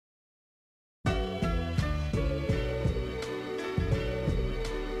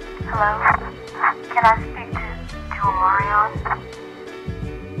Hello? Can I speak to Orion?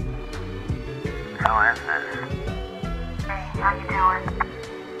 Who is this? Hey, how you doing?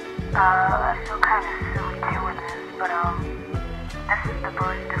 I feel kind of silly doing this, but this is the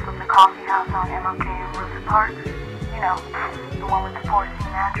barista from the coffee house on MLK in Rosa Parks. You know, the one with the Porcine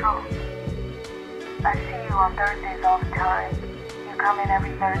Natural. I see you on Thursdays all the time. You come in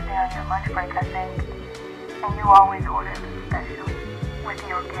every Thursday on your lunch break, I think. And you always order the special with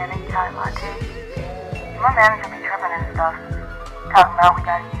the organic Thai latte. My manager be tripping and stuff, talking about we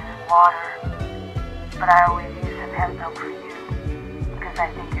gotta use water. But I always use some hemp milk for you, because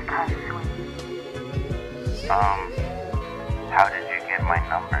I think you're kind of sweet. How did you get my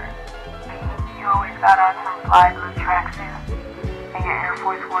number? You always got on some fly blue tracksuit, and your Air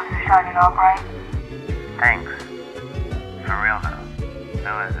Force Ones are shining all bright. Thanks. For real though,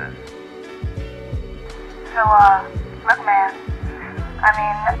 who is this? So, look man, I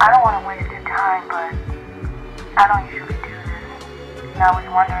mean, I don't want to waste your time, but I don't usually do this. And I was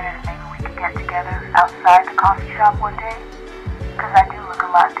wondering if maybe we could get together outside the coffee shop one day, because I do look a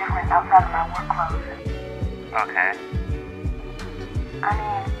lot different outside of my work clothes. Okay. I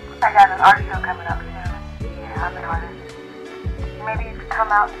mean, I got an art show coming up soon. Yeah, I'm an artist. Maybe you could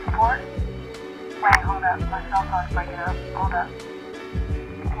come out and support? Wait, hold up. My cell phone's breaking up. Hold up.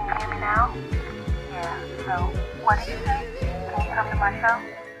 Can you hear me now? Yeah, so, what did you say? Can you come to my show?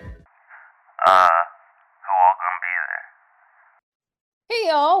 Who all gonna be there? Hey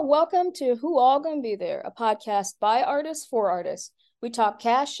y'all, welcome to Who All Gonna Be There, a podcast by artists for artists. We talk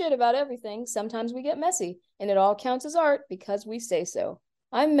cash shit about everything, sometimes we get messy, and it all counts as art because we say so.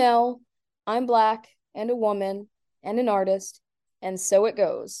 I'm Mel, I'm Black, and a woman, and an artist, and so it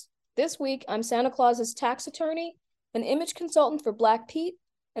goes. This week, I'm Santa Claus's tax attorney, an image consultant for Black Pete,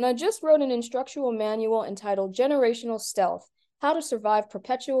 and I just wrote an instructional manual entitled Generational Stealth, How to Survive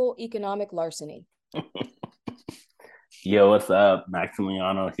Perpetual Economic Larceny. Yo, what's up?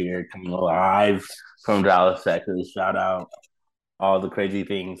 Maximiliano here, coming live from Dallas, Texas. Shout out all the crazy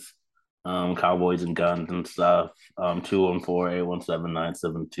things, cowboys and guns and stuff.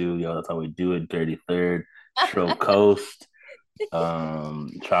 214-817-972. Yo, that's how we do it. 33rd, Shrove Coast,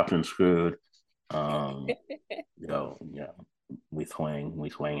 chopped and screwed. Yo, yeah, we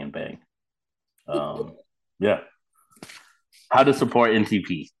swing and bang. Yeah. How to support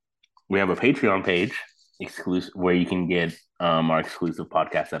NTP? We have a Patreon page exclusive where you can get our exclusive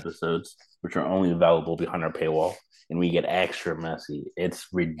podcast episodes, which are only available behind our paywall, and we get extra messy. It's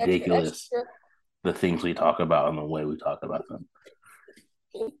ridiculous Extra. the things we talk about and the way we talk about them.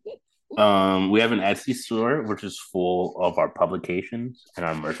 We have an Etsy store which is full of our publications and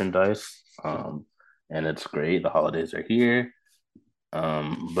our merchandise, and it's great. The holidays are here,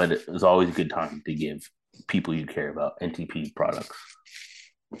 but it's always a good time to give people you care about NTP products.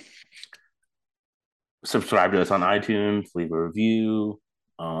 Subscribe to us on iTunes, leave a review,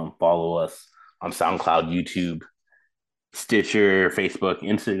 follow us on SoundCloud, YouTube, Stitcher, Facebook,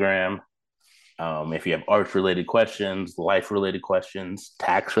 Instagram. If you have arts-related questions, life-related questions,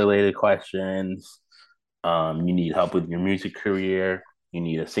 tax-related questions, you need help with your music career, you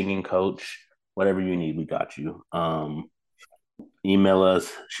need a singing coach, whatever you need, we got you. Email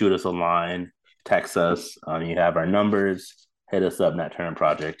us, shoot us a line, text us. You have our numbers. Hit us up, Nat Turner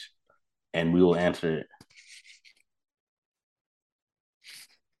Project, and we will answer it.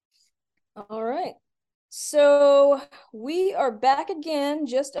 All right. So we are back again,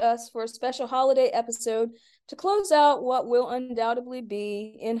 just us, for a special holiday episode to close out what will undoubtedly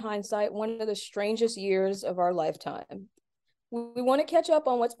be, in hindsight, one of the strangest years of our lifetime. We want to catch up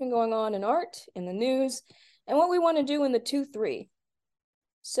on what's been going on in art, in the news, and what we want to do in the 2-3.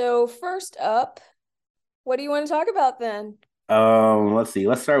 So first up, what do you want to talk about then? Let's see.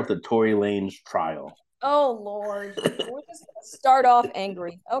 Let's start with the Tory Lanez trial. Oh, Lord. We're just going to start off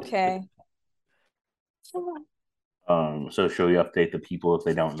angry. Okay. So shall we update the people if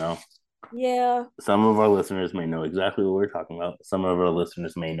they don't know? Yeah. Some of our listeners may know exactly what we're talking about. Some of our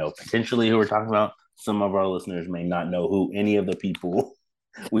listeners may know potentially who we're talking about. Some of our listeners may not know who any of the people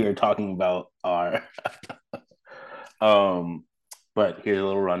we are talking about are. But here's a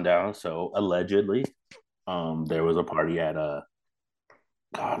little rundown. So allegedly, there was a party at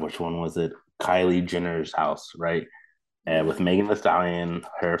God, which one was it? Kylie Jenner's house, right? And with Megan Thee Stallion,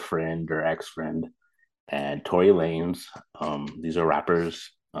 her friend or ex-friend, and Tory Lanez. These are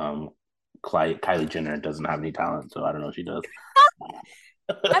rappers. Kylie Jenner doesn't have any talent, so I don't know if she does.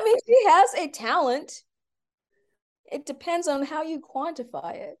 I mean, she has a talent. It depends on how you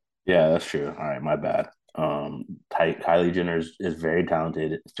quantify it. Yeah, that's true. All right, my bad. Kylie Jenner is very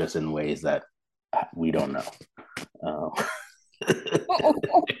talented, just in ways that we don't know.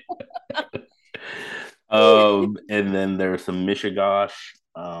 And then there's some Mishigosh,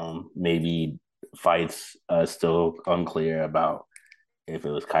 maybe fights, still unclear about if it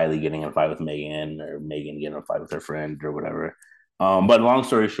was Kylie getting in a fight with Megan or Megan getting in a fight with her friend or whatever. But long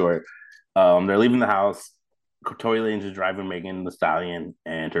story short, they're leaving the house. Tory Lanez is driving Megan the Stallion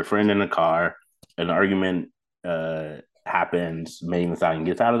and her friend in a car. An argument happens. Megan the Stallion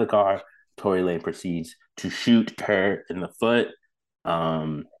gets out of the car. Tory Lane proceeds to shoot her in the foot.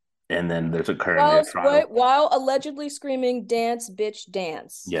 Um, and then there's currently a trial. While allegedly screaming, "Dance, bitch,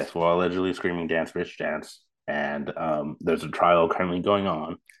 dance." Yes, while allegedly screaming, "Dance, bitch, dance." And there's a trial currently going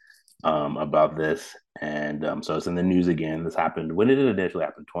on about this. And so it's in the news again. This happened. When did it initially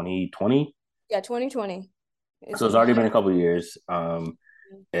happen? 2020? Yeah, 2020. So it's already been a couple of years.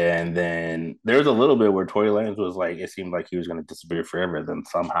 And then there's a little bit where Tory Lanez was like, it seemed like he was going to disappear forever. Then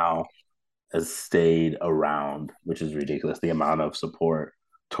somehow has stayed around, which is ridiculous. The amount of support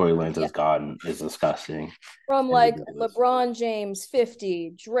Tory Lanez has gotten is disgusting. From like LeBron James,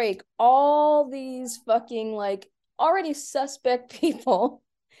 50, Drake, all these fucking like already suspect people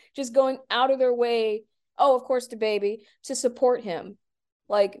just going out of their way. Oh, of course, DaBaby, to support him.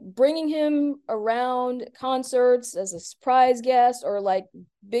 Like bringing him around concerts as a surprise guest or like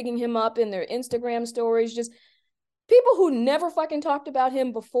bigging him up in their Instagram stories. Just people who never fucking talked about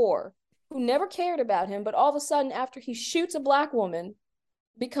him before, who never cared about him, but all of a sudden after he shoots a black woman,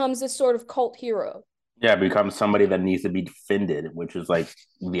 becomes this sort of cult hero. Yeah, becomes somebody that needs to be defended, which is like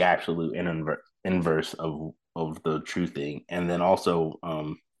the absolute inverse of the true thing. And then also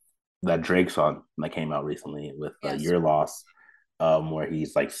that Drake song that came out recently with Your Loss, where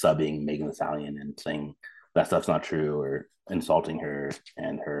he's like subbing Megan Thee Stallion and saying that stuff's not true or insulting her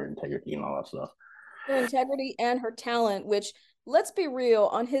and her integrity and all that stuff. Her integrity and her talent, which, let's be real,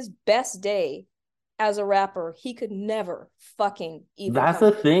 on his best day as a rapper, he could never fucking even. That's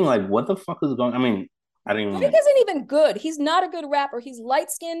the thing. Like, what the fuck is going? I mean, I didn't even. Drake isn't even good. He's not a good rapper. He's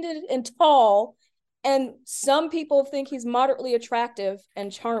light-skinned and tall, and some people think he's moderately attractive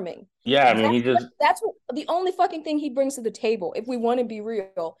and charming. Yeah, I mean, that's the only fucking thing he brings to the table, if we want to be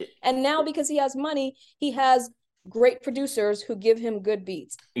real. And now because he has money, he has great producers who give him good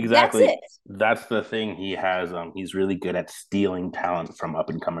beats. Exactly. That's it. That's the thing. He has he's really good at stealing talent from up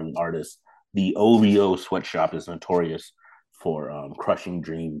and coming artists. The OVO sweatshop is notorious for crushing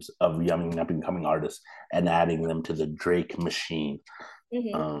dreams of young up and coming artists and adding them to the Drake machine.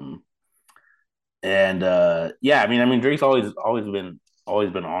 Mm-hmm. Yeah, I mean Drake's always been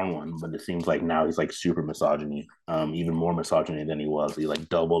on one, but it seems like now he's like super misogyny, even more misogyny than he was. He like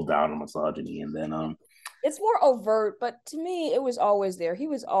doubled down on misogyny, and then it's more overt, but to me, it was always there. He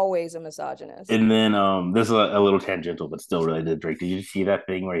was always a misogynist. And then this is a little tangential, but still related to Drake. Did you see that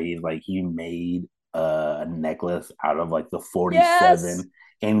thing where he's like he made a necklace out of like the 47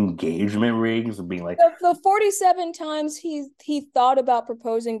 engagement rings, and being like the 47 times he thought about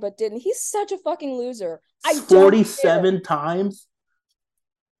proposing but didn't. He's such a fucking loser. 47 times.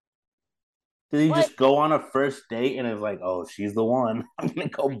 Did he just go on a first date and it's like, oh, she's the one. I'm gonna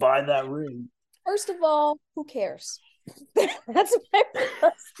go buy that ring. First of all, who cares? That's my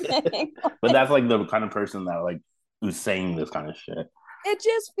first thing. But that's like the kind of person that like who's saying this kind of shit. It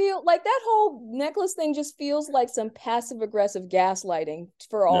just feels like that whole necklace thing just feels like some passive aggressive gaslighting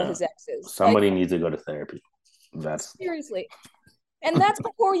for all his exes. Somebody needs to go to therapy. That's seriously. And that's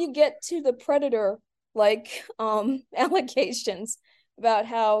before you get to the predator allegations about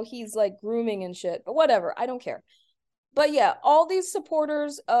how he's like grooming and shit. But whatever, I don't care. But yeah, all these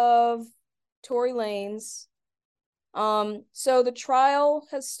supporters of Tory Lanez. So the trial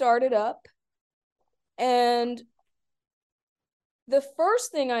has started up, and the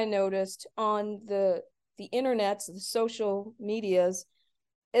first thing I noticed on the internets, the social medias,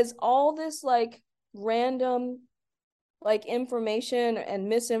 is all this like random like information and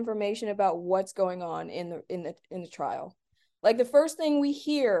misinformation about what's going on in the trial. Like the first thing we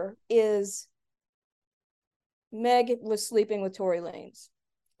hear is Meg was sleeping with Tory Lanez.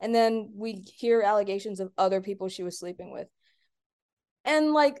 And then we hear allegations of other people she was sleeping with.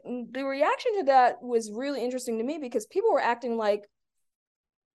 And like the reaction to that was really interesting to me because people were acting like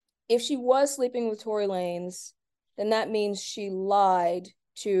if she was sleeping with Tory Lanez, then that means she lied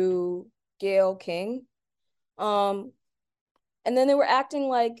to Gayle King. And then they were acting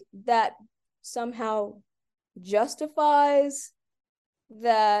like that somehow justifies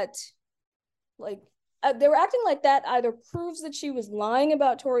that, like, they were acting like that either proves that she was lying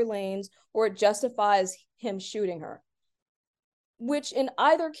about Tory Lanez or it justifies him shooting her. Which in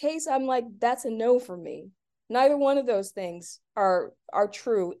either case, I'm like, that's a no for me. Neither one of those things are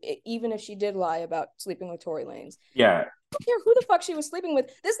true, even if she did lie about sleeping with Tory Lanez. Yeah, don't care who the fuck she was sleeping with.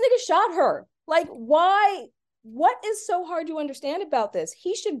 This nigga shot her. Like, why? What is so hard to understand about this?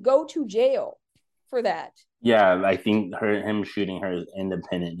 He should go to jail for that. Yeah, I think him shooting her is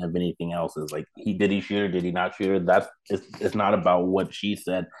independent of anything else. Is like he shoot her, did he not shoot her? It's not about what she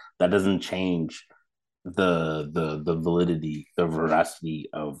said. That doesn't change the validity, the veracity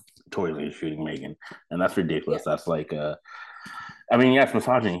of Tory Lane shooting Megan, and that's ridiculous. Yeah. That's like I mean, yeah, it's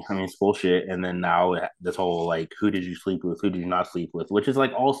misogyny. I mean, it's bullshit. And then now this whole like, who did you sleep with? Who did you not sleep with? Which is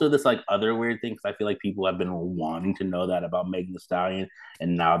like also this like other weird thing because I feel like people have been wanting to know that about Megan Thee Stallion,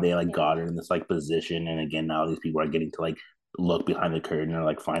 and now they like got her in this like position. And again, now these people are getting to like look behind the curtain or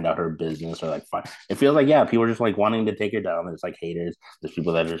like find out her business or like find. It feels like yeah, people are just like wanting to take her down. There's like haters. There's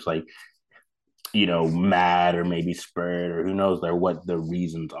people that are just like mad or maybe spurred or who knows what the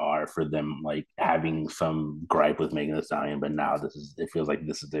reasons are for them like having some gripe with Megan Thee Stallion. But now it feels like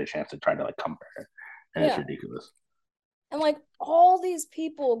this is their chance to try to like come for her, and it's ridiculous. And like all these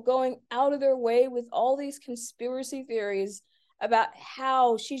people going out of their way with all these conspiracy theories about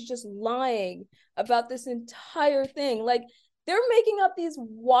how she's just lying about this entire thing. Like they're making up these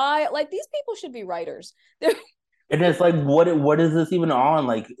wild, like these people should be writers. They're And it's like, what is this even on?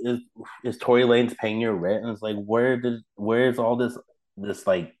 Like, is Tory Lanez paying your rent? And it's like, where's all this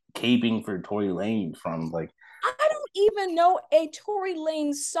like caping for Tory Lanez from? Like, I don't even know a Tory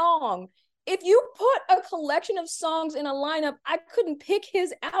Lanez song. If you put a collection of songs in a lineup, I couldn't pick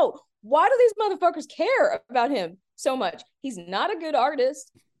his out. Why do these motherfuckers care about him so much? He's not a good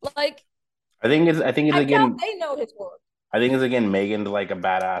artist. Like, I think it's I again. doubt they know his work. I think it's again Megan's like a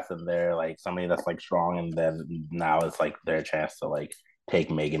badass and they're like somebody that's like strong, and then now it's like their chance to like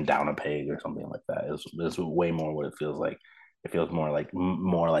take Megan down a peg or something like that. It's way more what it feels like. It feels more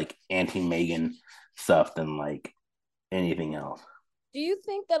like anti Megan stuff than like anything else. Do you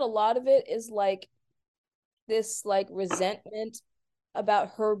think that a lot of it is like this like resentment about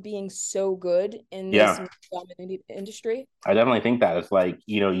her being so good in this Yeah, industry? I definitely think that it's like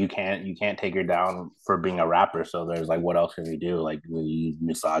you can't take her down for being a rapper. So there's like what else can we do? Like we use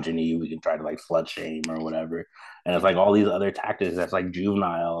misogyny, we can try to like slut shame or whatever, and it's like all these other tactics that's like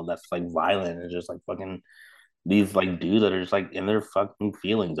juvenile, that's like violent, it's just like fucking these like dudes that are just like in their fucking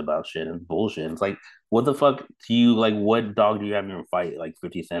feelings about shit and bullshit. It's like, what the fuck do you like? What dog do you have in your fight? Like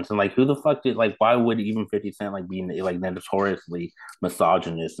 50 Cent, and like who the fuck did like? Why would even 50 Cent like be like notoriously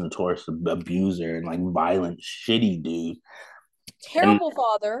misogynist, notorious abuser, and like violent, shitty dude? And Terrible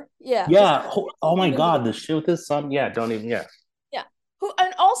father. Yeah, just yeah, oh my god, the individual. shit with his son. Yeah, don't even. Yeah, Yeah. Who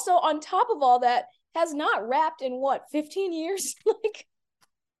and also on top of all that has not rapped in what, 15 years? Like,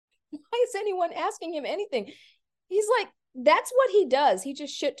 why is anyone asking him anything? He's like, that's what he does. He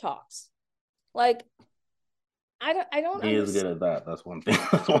just shit talks. Like, I don't he is good understand. at that. That's one thing.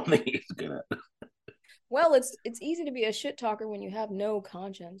 That's one thing he's good at. Well, it's easy to be a shit talker when you have no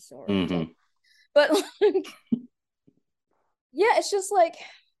conscience or Mm-hmm. but like yeah, it's just like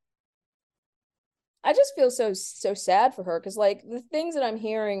I just feel so sad for her because like the things that I'm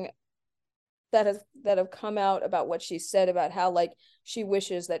hearing that have come out about what she said about how like she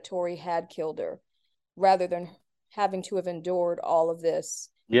wishes that Tori had killed her rather than having to have endured all of this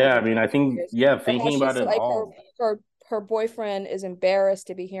Yeah, I over mean, I think years. yeah, Or how thinking about she's it like her all. her her boyfriend is embarrassed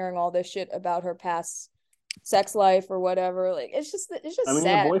to be hearing all this shit about her past sex life or whatever. Like it's I just mean, your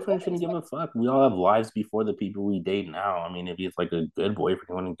sad. boyfriend shouldn't give a fuck. We all have lives before the people we date now. I mean, if he's like a good boyfriend,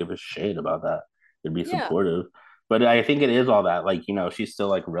 he wouldn't give a shit about that. He'd be Yeah. supportive. But I think it is all that. Like, she's still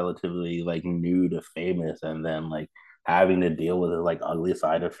like relatively like new to famous, and then like having to deal with the like ugly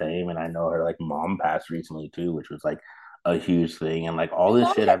side of fame. And I know her like mom passed recently too, which was like a huge thing. And like all Her this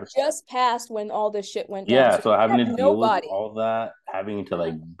mom shit had I've just passed when all this shit went down. yeah, So so she having had to deal with nobody. all that, having to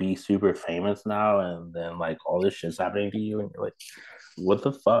like be super famous now, and then like all this shit's happening to you, and you're like, what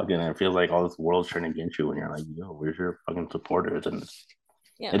the fuck? And it feels like all this world's turning against you, and you're like, yo, where's your fucking supporters? And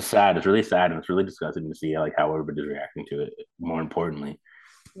Yeah. it's sad. It's really sad, and it's really disgusting to see like how everybody's reacting to it. More importantly,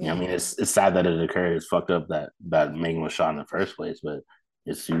 Yeah. I mean, it's sad that it occurred. It's fucked up that Megan was shot in the first place, but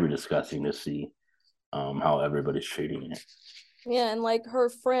it's super disgusting to see how everybody's treating it. Yeah, and like her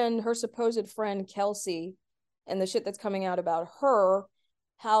supposed friend Kelsey, and the shit that's coming out about her,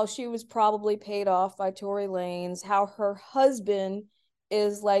 how she was probably paid off by Tory Lanez, how her husband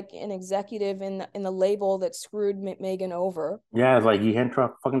is like an executive in the label that screwed Megan over. Yeah, it's like you can't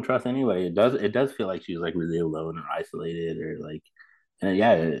fucking trust anyway. It does feel like she's like really alone or isolated or like, and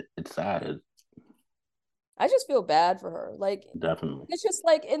yeah, it's sad. I just feel bad for her. Like Definitely. it's just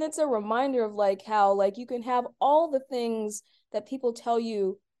like, and it's a reminder of like how like you can have all the things that people tell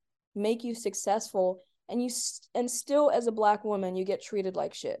you make you successful, and and still as a black woman you get treated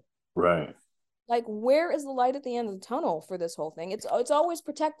like shit. Right. Like, where is the light at the end of the tunnel for this whole thing? It's always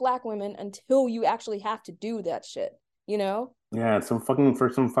protect Black women until you actually have to do that shit, you know? Yeah, it's some fucking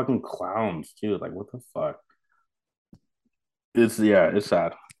clowns too. Like, what the fuck? It's yeah, it's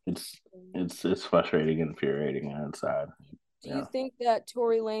sad. It's it's frustrating and infuriating, and it's sad. Do you Yeah. think that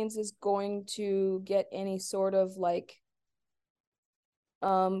Tory Lanez is going to get any sort of like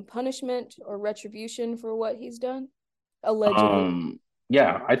punishment or retribution for what he's done? Allegedly.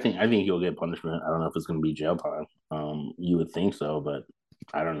 Yeah, I think he'll get punishment. I don't know if it's gonna be jail time. You would think so, but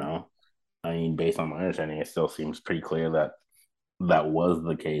I don't know. I mean, based on my understanding, it still seems pretty clear that that was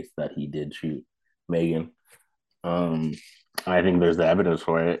the case, that he did shoot Megan. Um, I think there's the evidence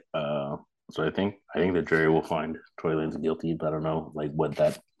for it. So I think the jury will find Tory Lanez guilty, but I don't know like what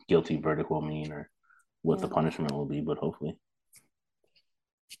that guilty verdict will mean or what the Yeah. punishment will be, but hopefully.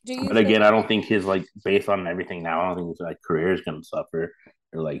 Do you But think again, I don't think his like based on everything now, I don't think his like career is gonna suffer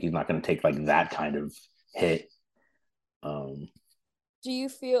or like he's not gonna take like that kind of hit. Um do you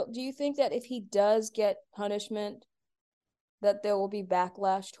think that if he does get punishment that there will be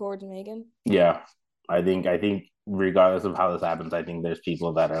backlash towards Megan? yeah. I think regardless of how this happens, I think there's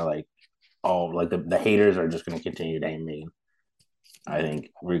people that are like, oh, like the haters are just gonna continue to hate Megan. I think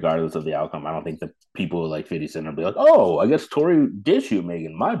regardless of the outcome, I don't think the people like 50 Cent will be like, oh, I guess Tory did shoot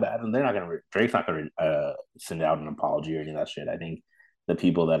Megan, my bad. And they're not gonna Drake's not gonna send out an apology or any of that shit. I think the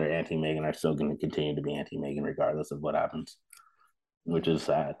people that are anti Megan are still gonna continue to be anti Megan regardless of what happens, which Yeah, is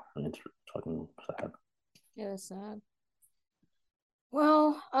sad. I mean, it's fucking sad. yeah, it's sad.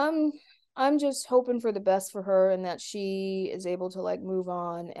 Well, I'm just hoping for the best for her and that she is able to like move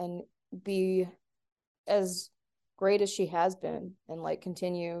on and be as great as she has been and like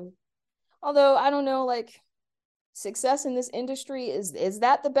continue. Although I don't know, like success in this industry is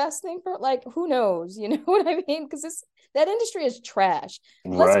that the best thing for like who knows? You know what I mean? Because this that industry is trash.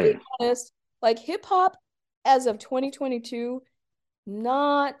 Let's be Right. honest. Like hip hop as of 2022,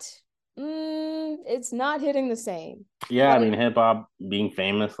 not it's not hitting the same. Yeah, I Like mean, hip hop being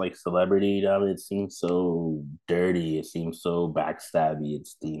famous, like celebrity, it seems so dirty. It seems so backstabby. It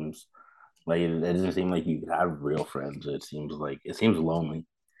seems like it doesn't seem like you could have real friends. It seems lonely.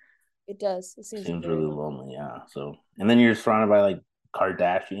 it does. It seems Seems very really lonely, yeah. So, and then you're surrounded by like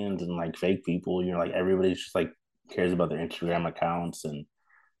Kardashians and like fake people. You're like everybody's just like cares about their Instagram accounts, and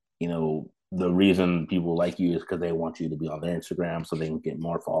the reason people like you is because they want you to be on their Instagram so they can get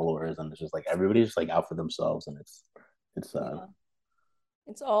more followers, and it's just like everybody's just like out for themselves, and it's yeah.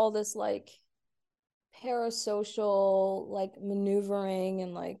 It's all this like parasocial like maneuvering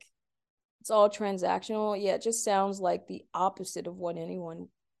and like it's all transactional. Yeah, it just sounds like the opposite of what anyone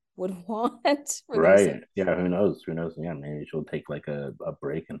would want for themselves. right. Yeah, who knows? Who knows? Yeah, maybe she'll take like a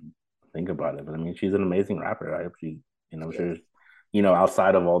break and think about it. But I mean, she's an amazing rapper. I hope she, I'm Yeah. sure,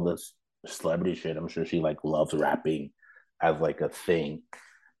 outside of all this celebrity shit, I'm sure she like loves rapping as like a thing.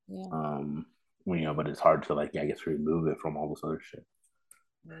 Yeah. Um, but it's hard to like, I guess, remove it from all this other shit.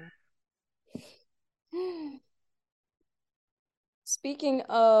 Yeah. Speaking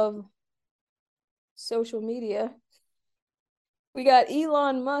of social media, we got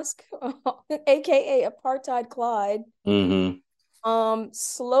Elon Musk, aka Apartheid Clyde, Mm-hmm.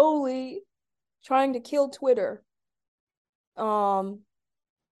 slowly trying to kill Twitter. Um,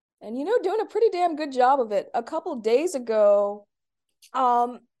 and doing a pretty damn good job of it. A couple days ago,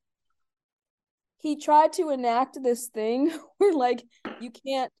 um, he tried to enact this thing where like you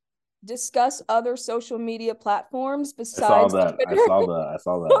can't discuss other social media platforms I saw besides that. I Twitter. saw that. I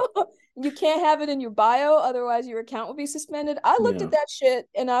saw that. You can't have it in your bio, otherwise your account will be suspended. I looked Yeah. at that shit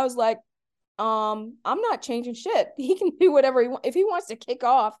and I was like, I'm not changing shit. He can do whatever he wants. If he wants to kick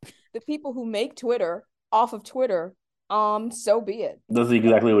off the people who make Twitter off of Twitter, so be it. That's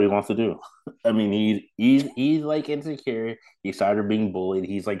exactly what he wants to do. I mean, he's like insecure. He started being bullied.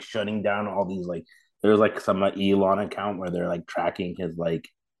 He's like shutting down all these like. There's like some Elon account where they're like tracking his like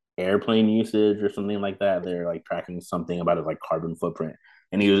airplane usage or something like that. They're like tracking something about his like carbon footprint.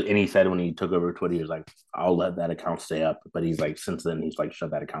 And he said when he took over Twitter, he was like, "I'll let that account stay up." But he's like, since then, he's like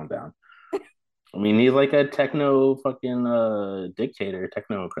shut that account down. I mean, he's like a techno fucking dictator,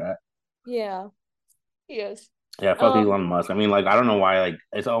 technocrat. Yeah, he is. Yeah, fuck Um, Elon Musk. I mean, like, I don't know why. Like,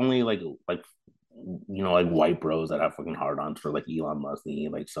 it's only like white bros that have fucking hard ons for like Elon Musk. He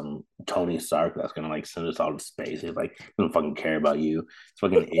like some Tony Stark that's gonna like send us all to space. He's like doesn't fucking care about you. It's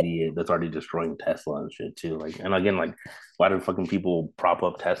fucking idiot that's already destroying Tesla and shit too. Like, and again, like, why do fucking people prop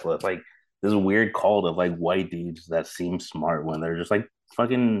up Tesla? It's like this weird cult of like white dudes that seem smart when they're just like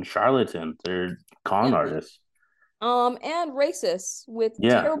fucking charlatans. They're con yeah, artists. And racist with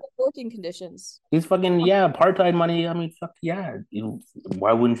Yeah. terrible working conditions. He's fucking, yeah, apartheid money. I mean, fuck yeah.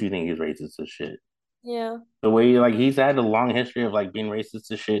 Why wouldn't you think he's racist as shit? Yeah. The way, like, he's had a long history of, like, being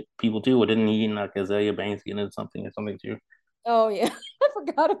racist as shit. People, too. Didn't he, like, Azalea Banks get into something or something, too? Oh yeah, I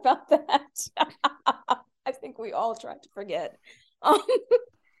forgot about that. I think we all tried to forget. Um,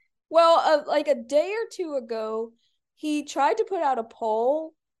 well, like a day or two ago, he tried to put out a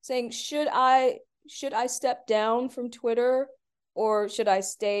poll saying, should I step down from Twitter or should I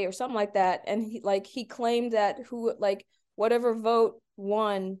stay or something like that?" And he claimed that who like whatever vote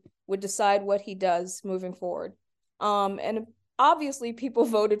won would decide what he does moving forward. And obviously people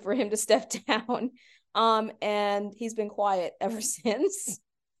voted for him to step down. And he's been quiet ever since.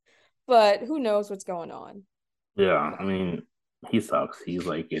 But who knows what's going on? Yeah, I mean, he sucks. He's,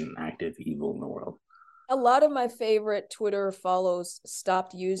 like, an active evil in the world. A lot of my favorite Twitter follows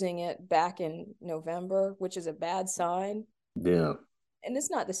stopped using it back in November, which is a bad sign. Yeah. And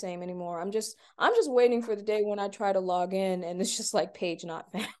it's not the same anymore. I'm just waiting for the day when I try to log in and it's just like page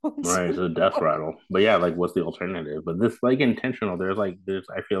not found. Right, it's a death rattle. But yeah, like what's the alternative? But this like intentional. There's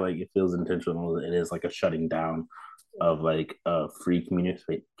I feel like it feels intentional. It is like a shutting down of like free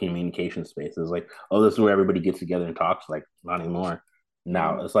communication spaces. Like, oh, this is where everybody gets together and talks. Like, not anymore.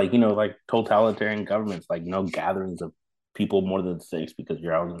 Now it's like, like totalitarian governments, like no gatherings of people more than six because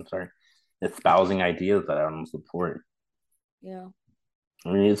you're out and start espousing ideas that I don't support. Yeah. I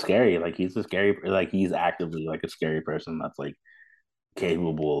mean, it's scary. Like he's a scary, like he's actively like a scary person that's like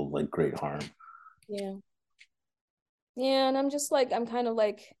capable of like great harm. Yeah. Yeah, and I'm kind of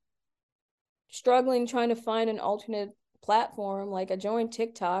like struggling trying to find an alternate platform. Like I joined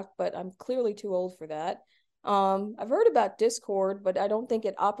TikTok, but I'm clearly too old for that. I've heard about Discord, but I don't think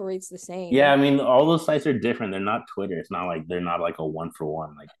it operates the Yeah, I same. mean, all those sites are different. They're not Twitter. It's not like they're not like a one for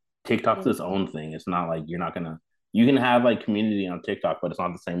one. Like TikTok's Yeah. its own thing. It's not like you're not gonna you can have like community on TikTok, but it's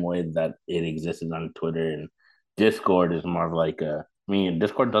not the same way that it existed on Twitter. And Discord is more of like a I mean,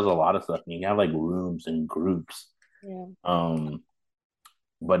 Discord does a lot of stuff. And you have like rooms and groups. Yeah. Um,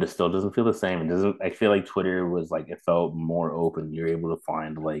 but it still doesn't feel the same. It doesn't I feel like Twitter was like it felt more open. You're able to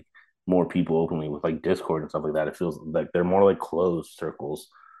find like more people openly with like Discord and stuff like that. It feels like they're more like closed circles,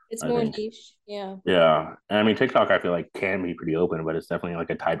 It's I more think. niche. Yeah. Yeah, and I mean TikTok, I feel like can be pretty open, but it's definitely like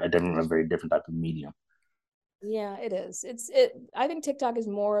a very different type of medium. Yeah, it is. I think TikTok is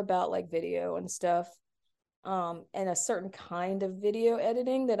more about like video and stuff, and a certain kind of video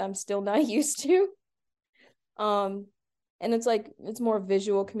editing that I'm still not used to. Um, and it's more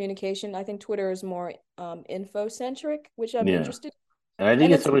visual communication. I think Twitter is more info centric, which I'm Yeah, interested and I think in.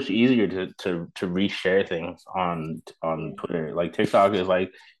 And it's it's so much easier to reshare things on Twitter. Like TikTok is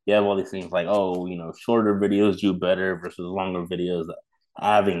like you have all these things like shorter videos do better versus longer videos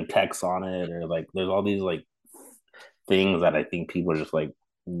having text on it or like there's all these like things that I think people are just like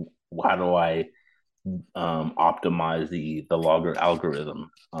how do I optimize the logger algorithm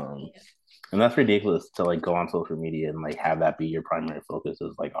and that's ridiculous to like go on social media and like have that be your primary focus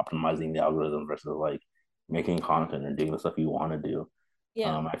is like optimizing the algorithm versus like making content or doing the stuff you want to do.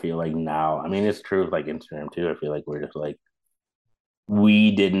 yeah, I feel like now, I mean, it's true with like Instagram too. I feel like we're just like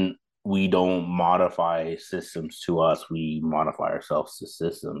we didn't we don't modify systems to us. We modify ourselves to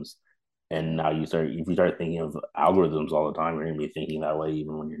systems. And now if you start thinking of algorithms all the time, you're gonna be thinking that way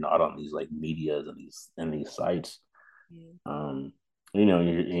even when you're not on these like medias and these sites. yeah. Um,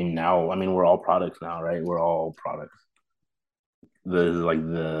 now, I mean, we're all products now, right? We're all products. The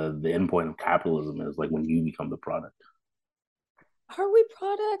endpoint of capitalism is like when you become the product. Are we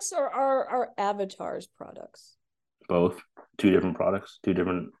products or are our avatars products? Both, two different products, two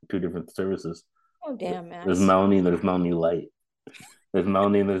different services. Oh damn, There's Max. Melanie, there's Melanie Light. There's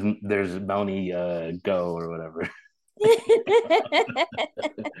Melanie, there's Melanie Go or whatever.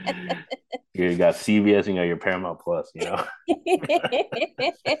 You got CBS, you got your Paramount Plus,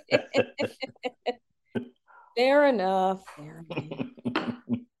 Fair enough. Fair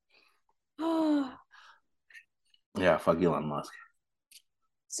enough. Yeah, fuck Elon Musk.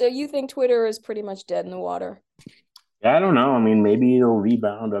 So you think Twitter is pretty much dead in the water? Yeah, I don't know. I mean, maybe it'll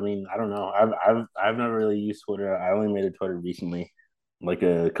rebound. I mean, I don't know. I've never really used Twitter. I only made a Twitter recently, like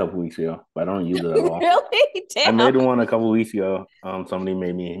a couple weeks ago, but I don't use it at all. Really? I made Damn. one a couple weeks ago. Somebody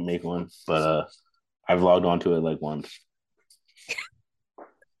made me make one, but I've logged onto it like once.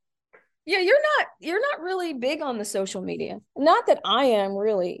 Yeah, you're not really big on the social media. Not that I am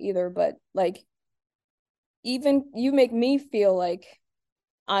really either, but like even you make me feel like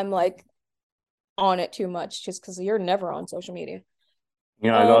I'm like on it too much just because you're never on social media. I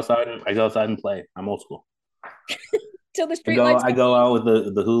go Um, outside. I go outside and play. I'm old school. till the I street go lights I come go out with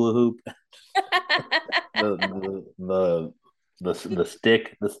the hula hoop, the the the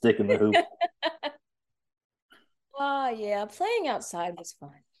stick and the hoop. Oh yeah, playing outside was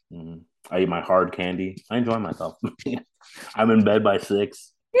fun. Mm-hmm. I eat my hard candy. I enjoy myself. I'm in bed by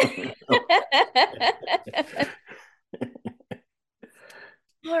 6.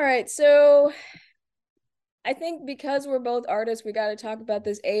 All right, so I think because we're both artists, we got to talk about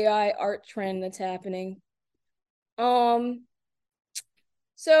this AI art trend that's happening. Um,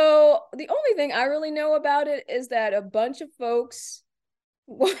 so the only thing I really know about it is that a bunch of folks,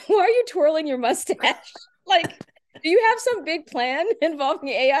 why are you twirling your mustache? Like, do you have some big plan involving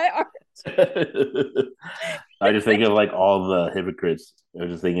AI art? I just think of like all the hypocrites. I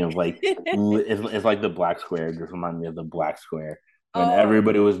was just thinking of like it's like the black square. It just reminded me of the black square when Oh,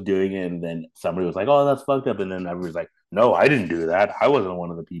 everybody was doing it, and then somebody was like, "Oh, that's fucked up," and then everybody's like, "No, I didn't do that. I wasn't one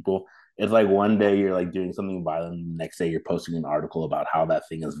of the people." It's like one day you're like doing something violent, and the next day you're posting an article about how that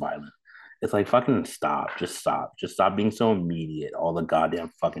thing is violent. It's like fucking stop, just stop being so immediate all the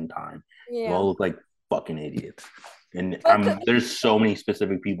goddamn fucking time. You yeah. all look like fucking idiots. And But there's so many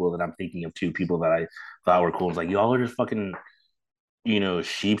specific people that I'm thinking of too, people that I thought were cool. It's like y'all are just fucking,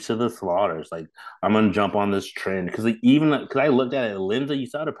 sheep to the slaughter. It's like I'm gonna jump on this trend because like, even because I looked at it, Linda, you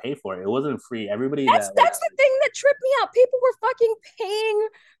still had to pay for it. It wasn't free. Everybody that's that like that's the thing that tripped me out. People were fucking paying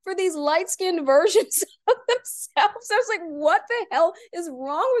for these light-skinned versions of themselves. I was like, what the hell is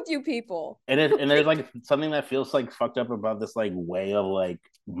wrong with you people? and there's like something that feels like fucked up about this like way of like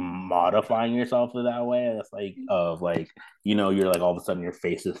modifying yourself in that way. It's like of like you're like all of a sudden your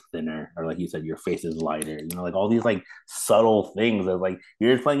face is thinner or like you said your face is lighter. Like all these like subtle things that like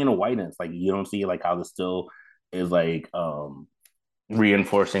you're just playing in a whiteness. Like you don't see like how this still is like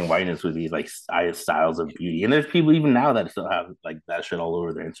reinforcing whiteness with these like styles of beauty. And there's people even now that still have like that shit all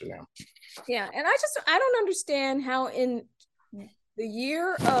over their Instagram. Yeah, and I don't understand how in the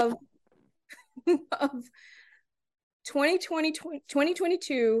year of of 2020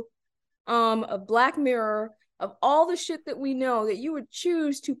 2022 a Black Mirror, of all the shit that we know, that you would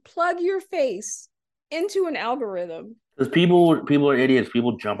choose to plug your face into an algorithm. Because people are idiots.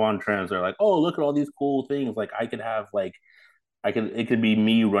 People jump on trends. They're like, oh, look at all these cool things. Like I could have like it could be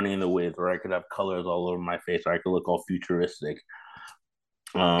me running the width, or I could have colors all over my face, or I could look all futuristic.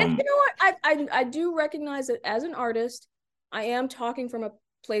 And you Um, know what? I do recognize that as an artist, I am talking from a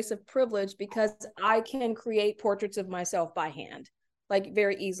place of privilege because I can create portraits of myself by hand, like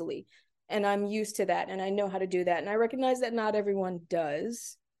very easily. And I'm used to that and I know how to do that. And I recognize that not everyone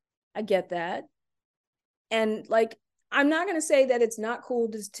does. I get that. And like, I'm not going to say that it's not cool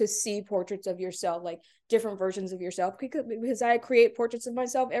to see portraits of yourself, like different versions of yourself, because I create portraits of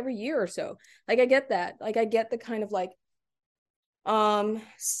myself every year or so. Like, I get that. Like, I get the kind of like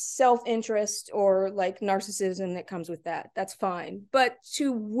self-interest or like narcissism that comes with that. That's fine. But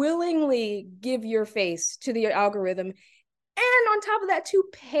to willingly give your face to the algorithm and on top of that to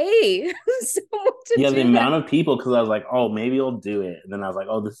pay someone to yeah, the do that, amount of people because I was like, oh, maybe I'll do it, and then I was like,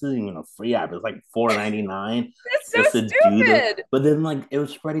 oh, this isn't even a free app. It's like $4.99 that's so just to do this. stupid. But then like it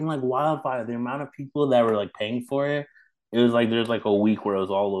was spreading like wildfire. The amount of people that were like paying for it, it was like there's like a week where it was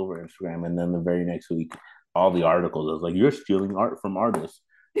all over Instagram, and then the very next week, all the articles it was like you're stealing art from artists,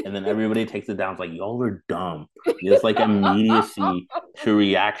 and then everybody takes it down. It's like y'all are dumb. It's like immediacy to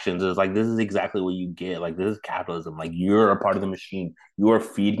reactions. It's like this is exactly what you get. Like this is capitalism. Like you're a part of the machine. You are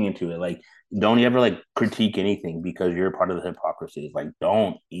feeding into it. Like don't you ever like critique anything because you're part of the hypocrisy. It's like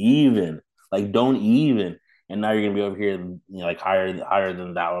don't even. And now you're gonna be over here, like higher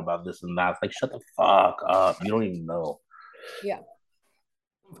than thou about this and that. It's like shut the fuck up. You don't even know. Yeah.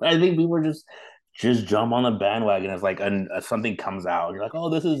 I think people are just jump on the bandwagon as like something comes out. You're like, oh,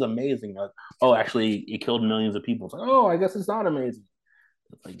 this is amazing. Like, oh, actually, it killed millions of people. It's like, oh, I guess it's not amazing.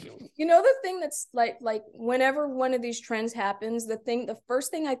 It's like, You know, the thing that's like whenever one of these trends happens, the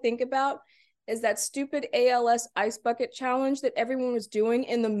first thing I think about is that stupid ALS ice bucket challenge that everyone was doing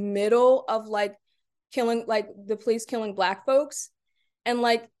in the middle of like killing, like the police killing black folks, and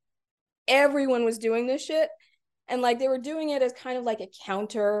like everyone was doing this shit, and like they were doing it as kind of like a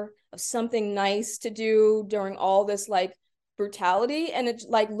counter of something nice to do during all this like brutality, and it's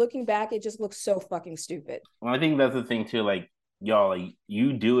like looking back, it just looks so fucking stupid. well, I think that's the thing too. Like, y'all, like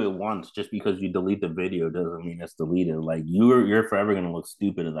you do it once, just because you delete the video doesn't mean it's deleted. Like you're forever gonna look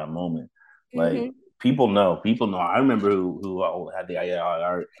stupid in that moment. Like Mm-hmm. people know, people know. I remember who had the AI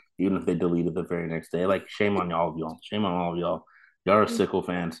art, even if they deleted the very next day. Like shame on all of y'all. Shame on all of y'all. Y'all are sickle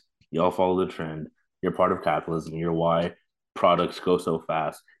fans. Y'all follow the trend. You're part of capitalism. You're why products go so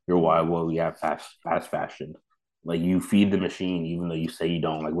fast. You're why we have fast fashion. Like you feed the machine, even though you say you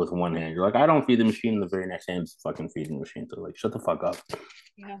don't. Like with one hand, you're like, I don't feed the machine. And the very next hand is fucking feeding the machine. So like, shut the fuck up.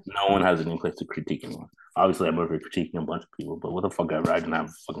 Yeah. No one has any place to critique anyone. Obviously, I'm over critiquing a bunch of people, but what the fuck ever? I didn't have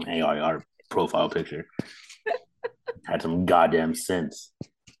a fucking AI art profile picture. Had some goddamn sense.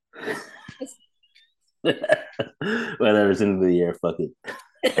 Whatever, it's into the year. Fuck it.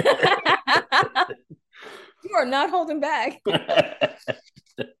 You are not holding back.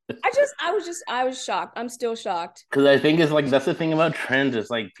 I was shocked. I'm still shocked. Because I think it's like that's the thing about trends. It's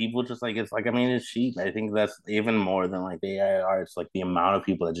like people just like it's like I mean it's cheap. I think that's even more than like the AI art. It's like the amount of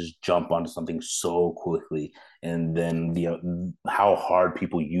people that just jump onto something so quickly, and then the how hard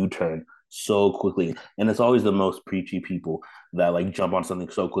people U-turn so quickly. And it's always the most preachy people that like jump on something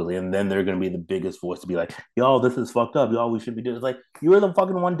so quickly, and then they're gonna be the biggest voice to be like, "Yo, this is fucked up. Y'all, we should be doing." It's like you were the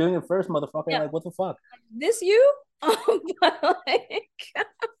fucking one doing it first, motherfucker. Yeah. Like what the fuck? This you? But like,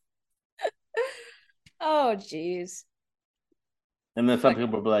 oh jeez. And then some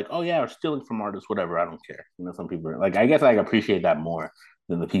people will be like, "Oh yeah, we're stealing from artists, whatever. I don't care." You know, some people are like, I guess I appreciate that more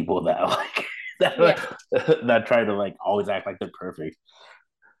than the people that like that try to like always act like they're perfect.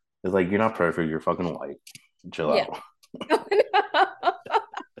 It's like you're not perfect. You're fucking white. Chill Yeah. out.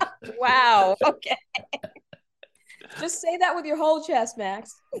 Wow. Okay. Just say that with your whole chest,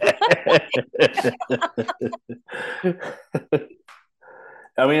 Max.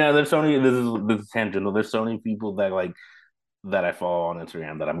 I mean, there's so many. This is tangential. There's so many people that like that I follow on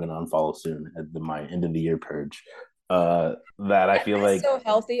Instagram that I'm gonna unfollow soon at my end of the year purge. That I feel That's like so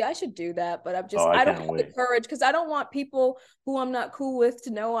healthy. I should do that, but I I don't can't have wait. the courage because I don't want people who I'm not cool with to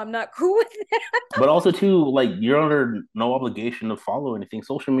know I'm not cool with them. But also too, like you're under no obligation to follow anything.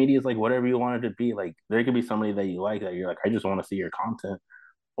 Social media is like whatever you want it to be. Like there could be somebody that you like that you're like, I just want to see your content.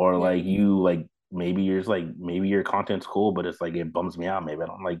 Or Yeah. like you like maybe you're just like maybe your content's cool, but it's like it bums me out. Maybe I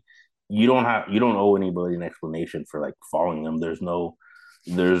don't like you don't owe anybody an explanation for like following them. There's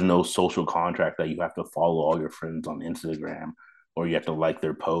no social contract that you have to follow all your friends on Instagram or you have to like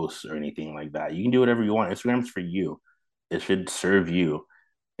their posts or anything like that. You can do whatever you want. Instagram's for you. It should serve you.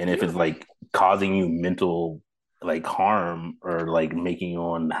 And if You're it's right. like causing you mental like harm or like making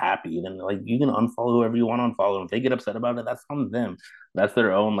you unhappy, then like you can unfollow whoever you want to unfollow. If they get upset about it, that's on them. That's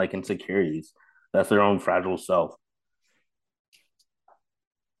their own like insecurities. That's their own fragile self.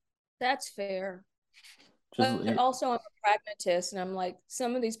 That's fair. Just But it, also, I'm a pragmatist, and I'm like,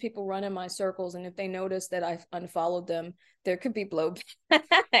 some of these people run in my circles, and if they notice that I've unfollowed them, there could be blowback. I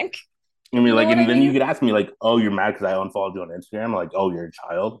mean, You know like, what I and then you mean? could ask me, like, "Oh, you're mad because I unfollowed you on Instagram?" Like, "Oh, you're a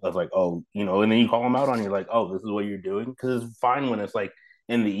child." I was like, "Oh, you know," and then you call them out on, you're like, "Oh, this is what you're doing," because it's fine when it's like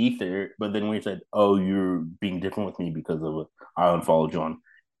in the ether, but then when you said, "Oh, you're being different with me because of I unfollowed you on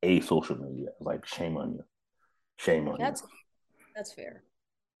a social media," I was like, "Shame on you, shame on you." That's that's fair.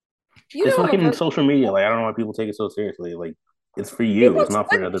 You It's know, I'm a fucking virgin. social media. Like, I don't know why people take it so seriously. Like, it's for you. It's not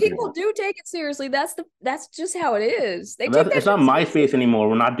for other People people. do take it seriously. That's just how it is. They take That's that it's not shit seriously. MySpace anymore.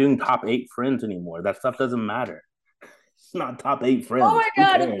 We're not doing top 8 friends anymore. That stuff doesn't matter. It's not top 8 friends. Oh my Who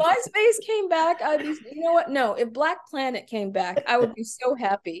God, if cares? MySpace came back, I'd be, you know what? No, if Black Planet came back, I would be so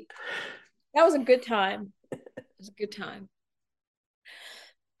happy. That was a good time. It was a good time.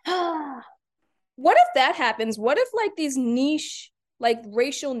 What if that happens? What if like these niche, like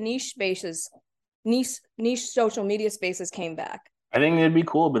racial niche spaces, niche social media spaces came back? I think it'd be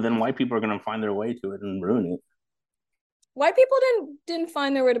cool, but then white people are gonna find their way to it and ruin it. White people didn't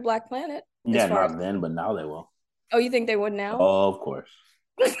find their way to Black Planet as Yeah, far as. not then, but now they will. Oh, you think they would now? Of course.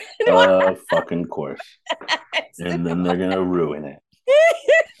 Fucking course. And then they're gonna ruin it.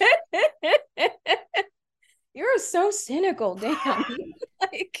 You're so cynical, damn.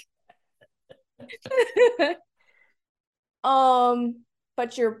 Like,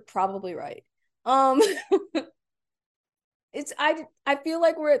 but you're probably right. Um, I feel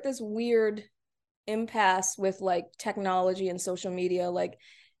like we're at this weird impasse with like technology and social media. Like,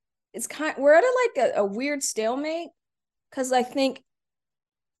 we're at a weird stalemate because I think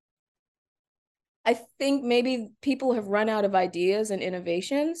maybe people have run out of ideas and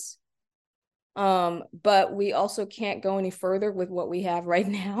innovations. But we also can't go any further with what we have right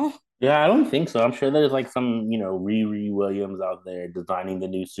now. Yeah, I don't think so. I'm sure there's like some, Riri Williams out there designing the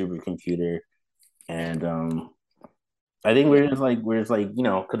new supercomputer. And I think Yeah. we're just like,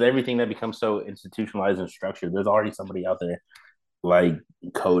 because everything that becomes so institutionalized and structured, there's already somebody out there like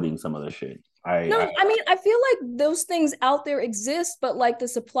coding some of the shit. I No, I mean, I feel like those things out there exist, but like the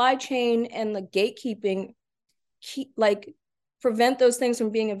supply chain and the gatekeeping like prevent those things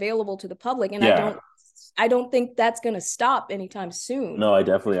from being available to the public. And yeah, I don't think that's gonna stop anytime soon. no, I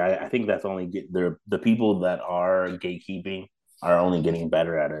definitely I think that's only the people that are gatekeeping are only getting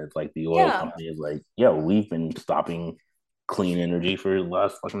better at it. It's like the oil company is like, yo, we've been stopping clean energy for the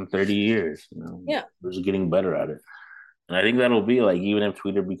last fucking 30 years. You know, Yeah. we're just getting better at it. And I think that'll be like, even if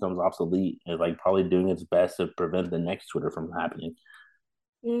Twitter becomes obsolete, it's like probably doing its best to prevent the next Twitter from happening.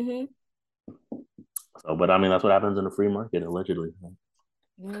 Mm-hmm. So, but I mean, that's what happens in a free market, allegedly.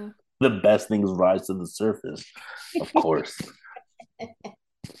 Yeah. The best things rise to the surface, of course.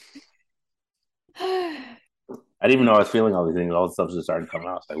 I didn't even know I was feeling all these things. All the stuff just started coming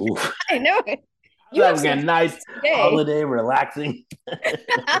out. I was like, ooh. I know it. You That have was some a nice holiday, relaxing.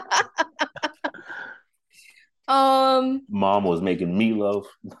 Mom was making meatloaf.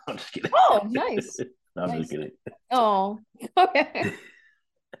 No, I'm just kidding. Oh, nice. No, I'm nice. just kidding. Oh, okay.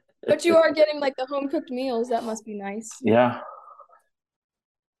 But you are getting like the home cooked meals. That must be nice. Yeah.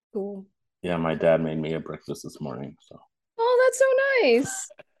 Cool. Yeah, my dad made me a breakfast this morning. So. Oh, that's so nice.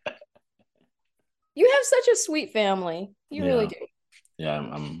 You have such a sweet family. You really do. Yeah,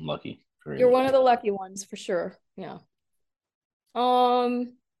 I'm lucky. You're one of the lucky ones for sure. Yeah.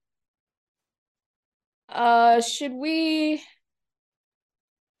 Should we?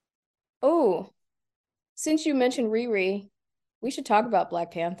 Oh, since you mentioned Riri, we should talk about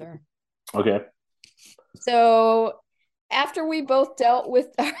Black Panther. Okay. So, after we both dealt with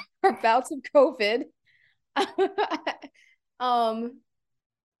our bouts of COVID,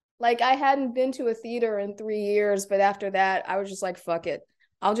 like I hadn't been to a theater in 3 years, but after that, I was just like, fuck it.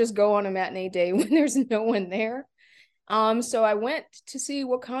 I'll just go on a matinee day when there's no one there. So I went to see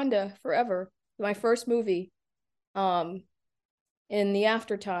Wakanda Forever, my first movie, in the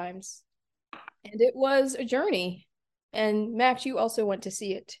after times. And it was a journey. And Max, you also went to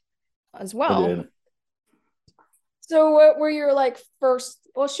see it as well. I did. So what were your like first?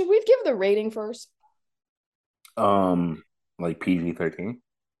 Well, should we give the rating first? Like PG-13.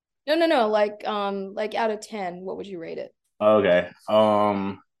 No. Like out of 10, what would you rate it? Okay.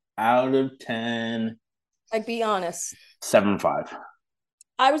 Out of 10. Like, be honest. 7.5.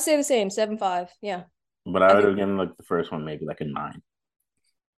 I would say the same, 7.5. Yeah. But I would have given like the first one maybe like a 9.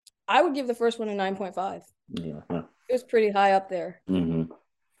 I would give the first one a 9.5. Yeah. It was pretty high up there.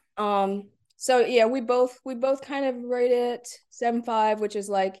 Mm-hmm. So yeah, we both kind of rate it 7.5, which is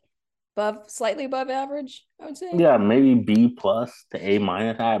like slightly above average, I would say. Yeah, maybe B plus to A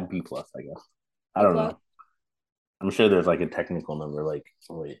minus. I have B plus, I guess. I don't know. I'm sure there's like a technical number, like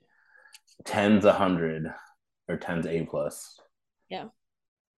wait, 10's 100 or 10's A plus. Yeah.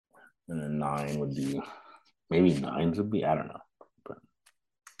 And then 9 would be maybe 9's would be, I don't know. But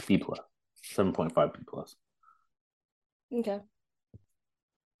B plus. 7.5 B plus. Okay.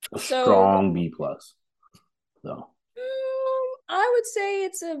 A strong B plus. So I would say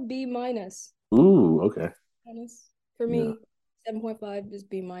it's a B minus. Ooh, okay. For me, 7.5 is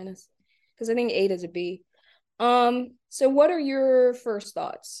B minus. Because I think 8 is a B. So what are your first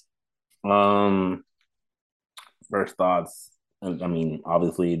thoughts? First thoughts. I mean,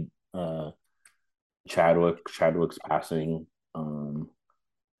 obviously, Chadwick's passing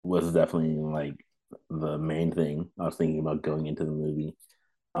was definitely like the main thing I was thinking about going into the movie.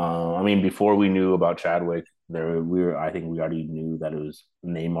 I mean, before we knew about Chadwick, I think we already knew that it was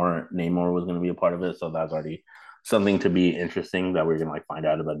Namor. Namor was going to be a part of it, so that's already something to be interesting that we're going to like find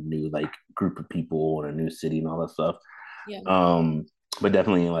out about a new like group of people and a new city and all that stuff. Yeah. But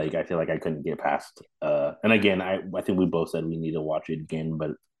definitely like I feel like I couldn't get past. And again, I think we both said we need to watch it again,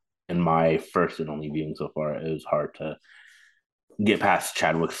 but in my first and only viewing so far, it was hard to get past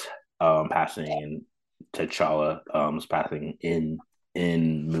Chadwick's passing and T'Challa's passing in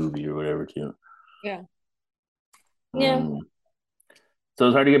movie or whatever too. Yeah. Yeah. So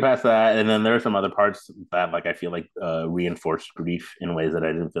it's hard to get past that, and then there are some other parts that like I feel like reinforced grief in ways that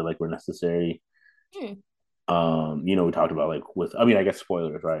I didn't feel like were necessary. We talked about like I guess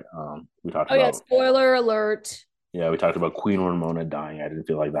spoilers, right? We talked about spoiler alert. Yeah, we talked about Queen Ramona dying. I didn't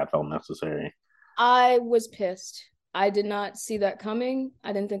feel like that felt necessary. I was pissed. I did not see that coming.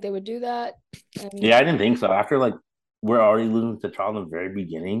 I didn't think they would do that. Yeah, I didn't think so. After like we're already losing T'Challa in the very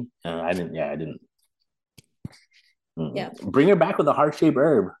beginning, and I didn't. Yeah, bring her back with a heart-shaped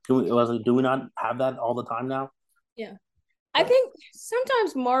herb. Do we not have that all the time now? Yeah. I think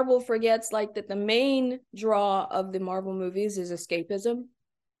sometimes Marvel forgets like that the main draw of the Marvel movies is escapism.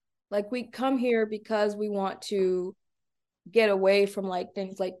 Like we come here because we want to get away from like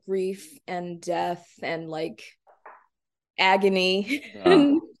things like grief and death and like agony.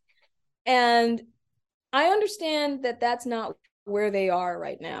 And I understand that that's not where they are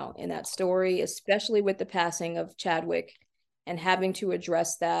right now in that story, especially with the passing of Chadwick and having to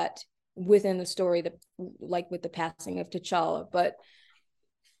address that within the story, like with the passing of T'Challa. But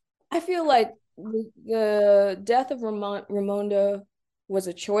I feel like the death of Ramonda was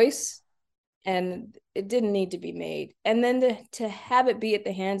a choice, and it didn't need to be made. And then to have it be at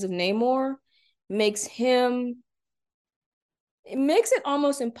the hands of Namor makes him it makes it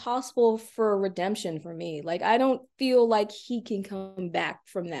almost impossible for redemption for me. Like, I don't feel like he can come back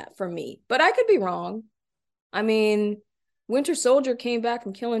from that for me. But I could be wrong. I mean, Winter Soldier came back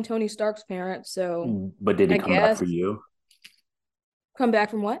from killing Tony Stark's parents, so But did he I come back guess for you? come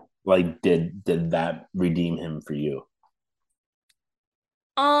back from what? Like, did that redeem him for you?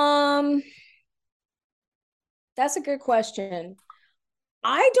 Um, that's a good question.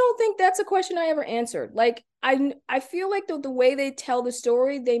 I don't think that's a question I ever answered. Like, I feel like the way they tell the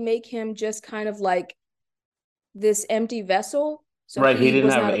story, they make him just kind of like this empty vessel. So Right, he he didn't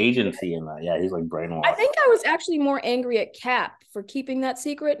was have not a agency in that. Yeah, he's like I brainwashed. think I was actually more angry at Cap for keeping that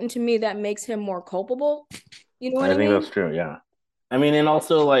secret, and to me that makes him more culpable. You know what I I think that's mean? true. Yeah, I mean, and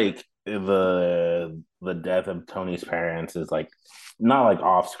also like the death of Tony's parents is like not like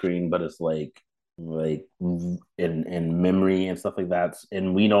off screen, but it's like in memory and stuff like that.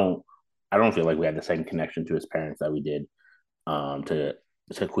 And we don't, I don't feel like we had the same connection to his parents that we did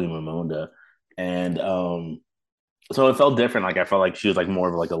to Queen Ramonda, and so it felt different. Like I felt like she was like more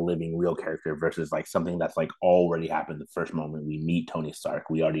of like a living, real character versus like something that's like already happened the first moment we meet Tony Stark.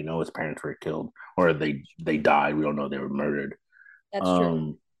 We already know his parents were killed or they died. We don't know they were murdered. That's true.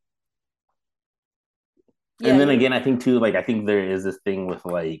 Um, Yeah, and then you're again, I think too, like I think there is this thing with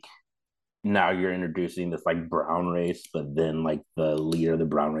like now you're introducing this like brown race, but then like the leader of the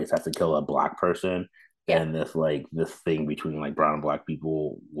brown race has to kill a black person. yeah, And this like this thing between like brown and black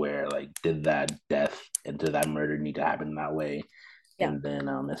people where like did that death and did that murder need to happen that way? yeah. And then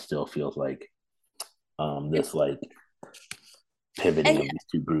it still feels like It, this like pivoting and of these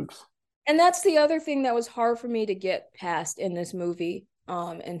two groups. and that's the other thing that was hard for me to get past in this movie,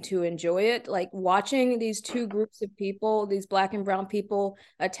 and to enjoy it, like watching these two groups of people, these black and brown people,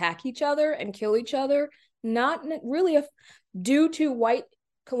 attack each other and kill each other, not really due to white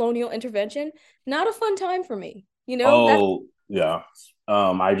colonial intervention. Not a fun time for me, that's Oh yeah.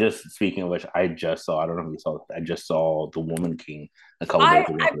 I just speaking of which, I just saw. I don't know if you saw. I just saw The Woman King a couple I days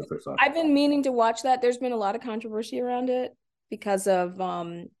ago I've, for the first time. I've been meaning to watch that. There's been a lot of controversy around it because of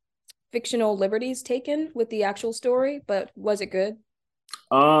fictional liberties taken with the actual story, but was it good?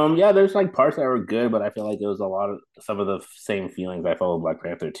 Yeah, there's like parts that were good, but I feel like it was a lot of some of the same feelings I felt with Black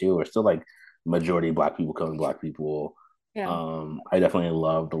Panther too. We're still like majority black people killing black people. Yeah. I definitely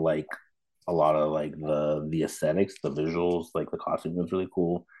loved like a lot of like the aesthetics, the visuals, like the costume was really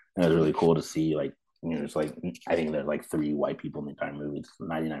cool. And it was really cool to see like it's like I think there's like three white people in the entire movie. It's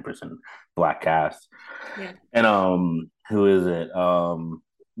 99% black cast. Yeah. And who is it?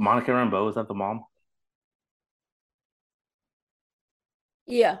 Monica Rambeau, is that the mom?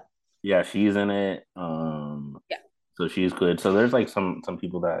 Yeah. Yeah, she's in it. Yeah. So she's good. So there's like some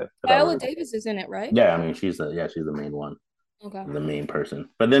people that are Viola really Davis is in it, right? yeah. I mean, she's the main one, Okay. the main person.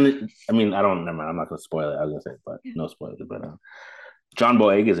 But then I mean, I don't remember. I'm not gonna spoil it. I was gonna say, but no spoilers. But John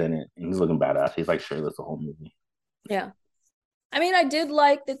Boyega is in it, and he's looking badass. He's like shirtless the whole movie. Yeah. I mean, I did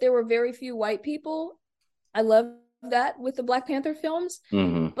like that there were very few white people. I love that with the Black Panther films,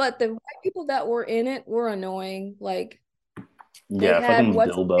 Mm-hmm. but the white people that were in it were annoying. Like, they Yeah, had fucking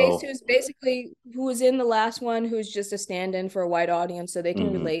what's his face, Bilbo. who's basically who was in the last one, who's just a stand-in for a white audience so they can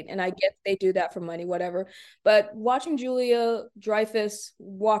Mm-hmm. relate. And I get they do that for money, whatever. But watching Julia Dreyfus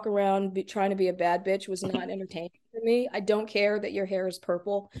walk around trying to be a bad bitch was not entertaining for me. I don't care that your hair is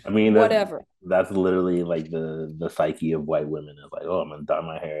purple, I mean, whatever. that's literally like the psyche of white women is like, oh, I'm gonna dye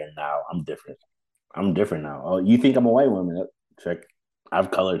my hair, and now I'm different. I'm different now. Oh, you think I'm a white woman? Check.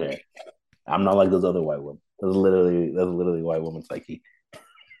 I've colored hair. I'm not like those other white women. That's literally white woman psyche.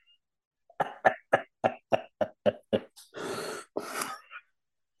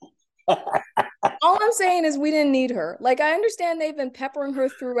 All I'm saying is we didn't need her. Like, I understand they've been peppering her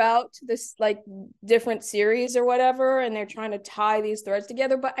throughout this like different series or whatever, and they're trying to tie these threads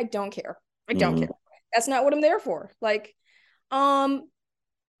together, but I don't care. I don't Mm-hmm. care. That's not what I'm there for. Like, um,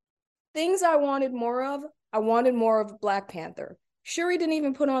 things I wanted more of. I wanted more of Black Panther. Shuri didn't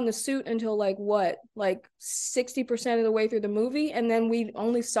even put on the suit until like what, like 60% of the way through the movie, and then we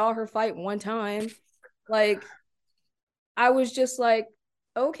only saw her fight one time. Like, I was just like,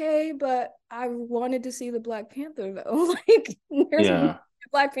 okay, but I wanted to see the Black Panther though. Like, there's Yeah,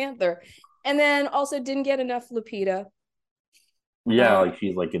 Black Panther. And then also didn't get enough Lupita. yeah, Uh, like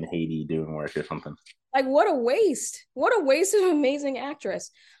she's like in Haiti doing work or something. like, what a waste. What a waste of an amazing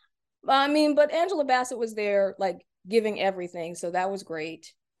actress. I mean, but Angela Bassett was there, like giving everything, so that was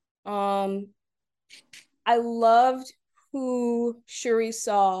great. Um, I loved who Shuri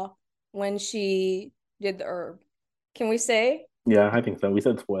saw when she did the herb. Can we say? Yeah, I think so. We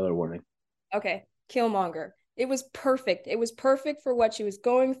said spoiler warning. Okay, Killmonger. It was perfect. It was perfect for what she was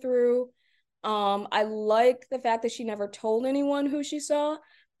going through. I like the fact that she never told anyone who she saw,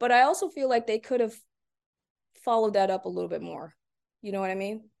 but I also feel like they could have followed that up a little bit more. You know what I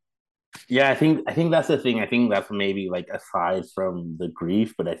mean? Yeah, I think that's the thing. I think that's maybe like aside from the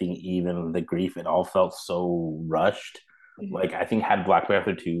grief, but I think even the grief, it all felt so rushed. Mhm. Like I think had Black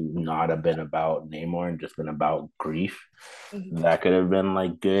Panther 2 not have been about Namor and just been about grief, Mhm. that could have been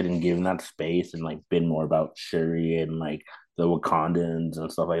like good and given that space and like been more about Shuri and like the Wakandans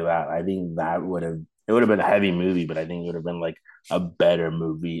and stuff like that. I think that would have been a heavy movie, but I think it would have been like a better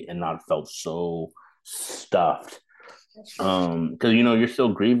movie and not felt so stuffed. That's true. Because you're still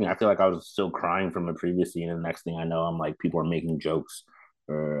grieving. I feel like I was still crying from the previous scene, and the next thing I know, I'm like, people are making jokes.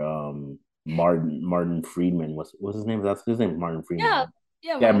 Or Martin Friedman, what's his name? That's his name, Martin Freeman. Yeah,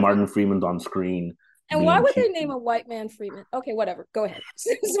 yeah, Yeah, Martin Freeman. Martin Freeman's on screen And why being would they name cheesy. a white man Freeman? Okay, whatever. Go ahead.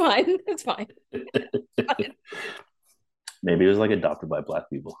 It's fine. It's fine. Maybe it was like adopted by black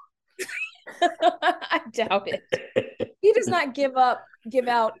people. I doubt it. He does not give out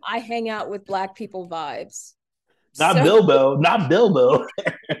I hang out with black people vibes. Not So Bilbo, not Bilbo.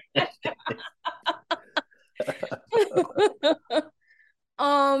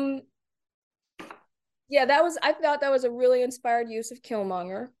 um yeah, I thought that was a really inspired use of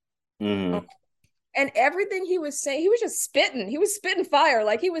Killmonger. Um, Mm-hmm. and everything he was saying, he was just spitting. He was spitting fire.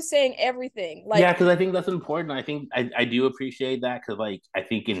 Like he was saying everything. Yeah, Like, because I think that's important. I think I do appreciate that because like I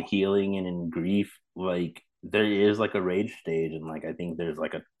think in healing and in grief, like there is like a rage stage, and like I think there's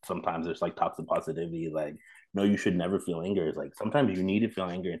like a sometimes there's like toxic positivity, like no, you should never feel anger. It's like sometimes you need to feel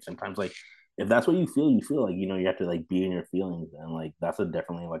anger, and sometimes like if that's what you feel like you have to like be in your feelings, and like that's a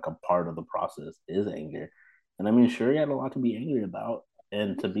definitely like a part of the process is anger. And I mean, sure, you had a lot to be angry about,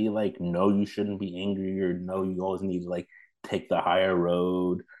 and to be like, no, you shouldn't be angry, or no, you always need to like take the higher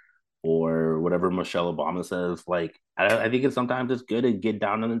road or whatever Michelle Obama says. Like, I think it's sometimes it's good to get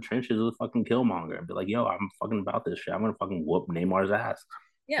down in the trenches with fucking Killmonger and be like, yo, I'm fucking about this shit. I'm gonna fucking whoop Neymar's ass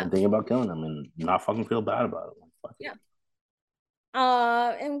yeah, and think about killing him and not fucking feel bad about it. Like, fuck it. yeah.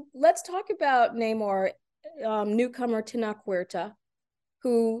 And let's talk about Namor, newcomer Tenoch Huerta,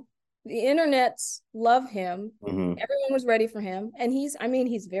 who the internets love him. Mm-hmm. Everyone was ready for him, and I mean,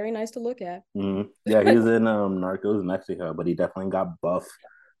 he's very nice to look at. Mm-hmm. Yeah, he was in Narcos Mexico, but he definitely got buff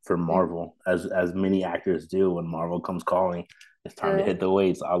for Mm, Marvel, as many actors do when Marvel comes calling. It's time to true. hit the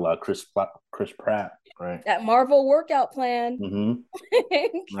weights, a la Chris Pratt, right? That Marvel workout plan.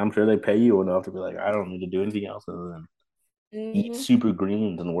 Mm-hmm. I'm sure they pay you enough to be like, I don't need to do anything else other than eat Hmm. super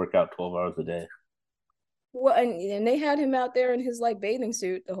greens and work out 12 hours a day. Well, and they had him out there in his like bathing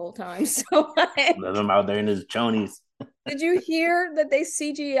suit the whole time. So like, Let him out there in his chonies. did you hear that they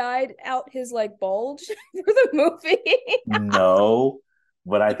CGI'd out his like bulge for the movie? No,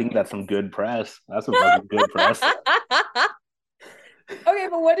 but I think that's some good press. That's some fucking good press. Okay,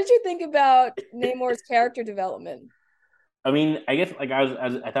 but what did you think about Namor's character development? I mean, I guess like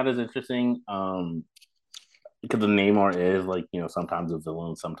I thought it was interesting because the Namor is like sometimes a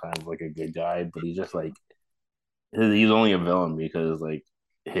villain, sometimes like a good guy, but he's just like he's only a villain because like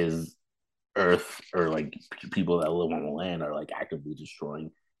his Earth or like people that live on the land are like actively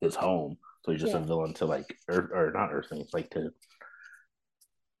destroying his home. So he's just a Yeah. villain to like Earth or not Earthlings, like to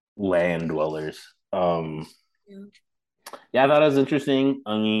land dwellers. Yeah. Yeah, I thought it was interesting.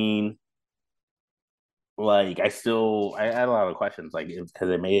 I mean, like I had a lot of questions, like because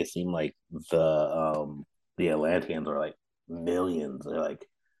it made it seem like the Atlanteans are like millions. They're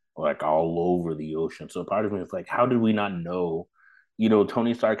like all over the ocean. So part of me is like, how did we not know?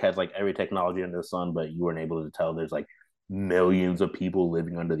 Tony Stark has like every technology under the sun, but you weren't able to tell there's like millions of people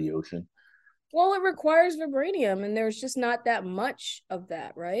living under the ocean. Well, it requires vibranium, and there's just not that much of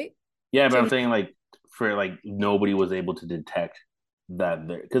that, right? Yeah, but I'm To saying like for like nobody was able to detect that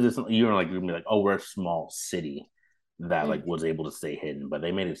there because it's you're like you're gonna be like, oh, we're a small city that mm, like was able to stay hidden, but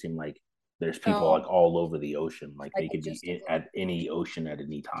they made it seem like there's people oh, like all over the ocean, like like they could be just at any ocean at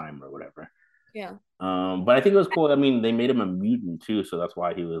any time or whatever. yeah, But I think it was cool. I mean, they made him a mutant too, so that's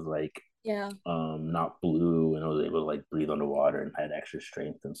why he was like yeah, not blue and was able to like breathe underwater and had extra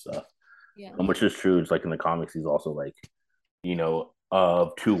strength and stuff. yeah, Which is true. It's like in the comics, he's also like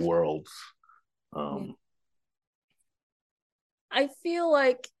of two worlds. yeah. Um, I feel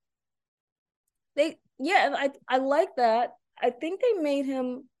like yeah, I like that. I think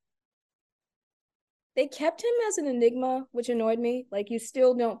they kept him as an enigma, which annoyed me. Like you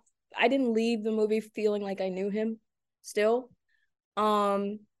still don't I didn't leave the movie feeling like I knew him still.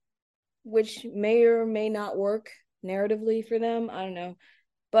 Um which may or may not work narratively for them. I don't know.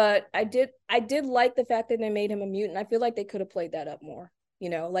 But I did like the fact that they made him a mutant. I feel like they could have played that up more.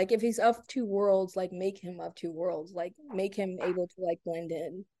 Like if he's of two worlds, like make him of two worlds, like make him able to like blend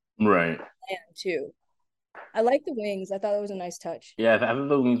in Right. too. I like the wings. I thought it was a nice touch. Yeah, I thought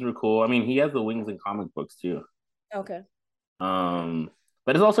the wings were cool. I mean, he has the wings in comic books too. Okay.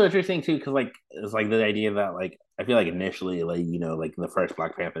 But it's also interesting too because like it's like the idea that like I feel like initially like like the first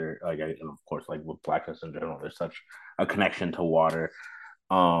Black Panther and of course like with blackness in general there's such a connection to water.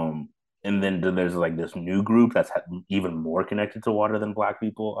 Um, and then there's like this new group that's even more connected to water than Black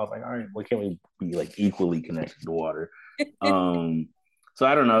people. I was like, all right, why can't we be like equally connected to water? Um, so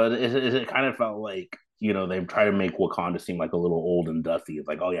I don't know. It kind of felt like they try to make Wakanda seem like a little old and dusty. It's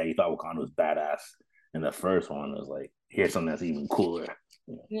like, oh yeah, you thought Wakanda was badass in the first one. It was like, here's something that's even cooler.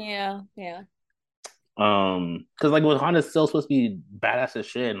 Yeah, yeah. Because like Wakanda's still supposed to be badass as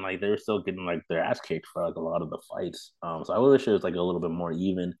shit, and like they're still getting like their ass kicked for like a lot of the fights. So I wish it was like a little bit more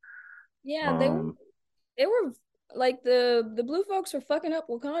even. Yeah, they were like the blue folks were fucking up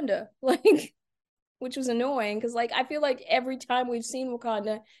Wakanda. Like which was annoying because like I feel like every time we've seen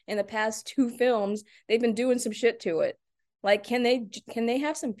Wakanda in the past two films, they've been doing some shit to it. Like, can they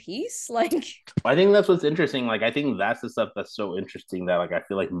have some peace? Like, I think that's what's interesting. Like, I think that's the stuff that's so interesting that like I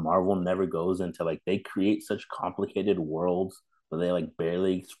feel like Marvel never goes into like they create such complicated worlds, but they like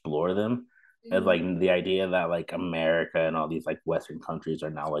barely explore them. As like the idea that like America and all these like Western countries are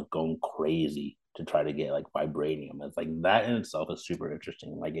now like going crazy to try to get like vibranium. It's like that in itself is super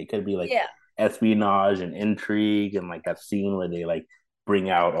interesting. Like it could be like yeah, espionage and intrigue and like that scene where they like bring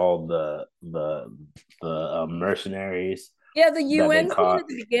out all the mercenaries yeah, the that they UN scene caught. at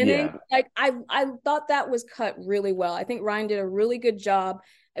the beginning, Yeah, like I thought that was cut really well. I think Ryan did a really good job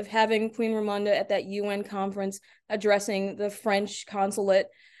of having Queen Ramonda at that UN conference addressing the French consulate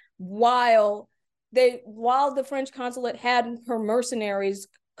while the French consulate had her mercenaries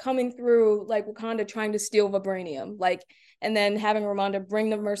coming through like Wakanda trying to steal vibranium, like, and then having Ramonda bring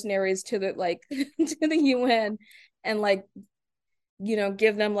the mercenaries to the like to the UN and like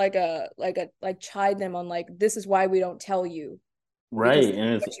give them like chide them on like this is why we don't tell you because right. this is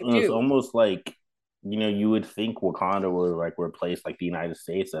And what you it's do. almost like you would think Wakanda would like replace like the United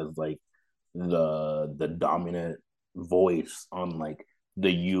States as like the dominant voice on like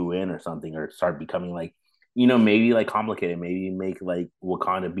the UN or something, or start becoming like maybe like complicated, maybe make like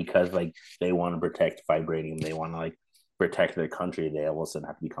Wakanda because like they want to protect vibranium, they want to like protect their country, they all of a sudden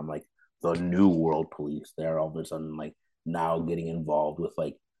have to become like the new world police. They're all of a sudden like now getting involved with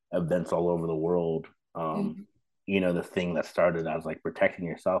like events all over the world. Mm-hmm. The thing that started as like protecting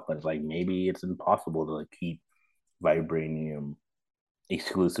yourself, but it's like maybe it's impossible to like keep vibranium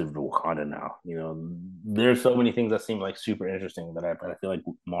exclusive to Wakanda now. There's so many things that seem like super interesting but I feel like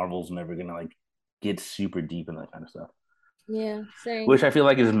Marvel's never gonna like get super deep in that kind of stuff. Yeah, Which same. I feel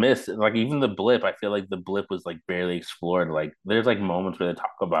like is missed. Like even the blip, I feel like the blip was like barely explored. Like there's like moments where they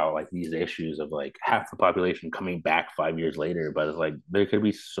talk about like these issues of like half the population coming back 5 years later, but it's like there could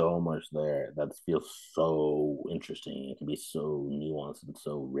be so much there that feels so interesting. It can be so nuanced and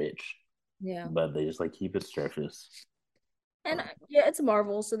so rich, Yeah, but they just like keep it surface. and yeah, it's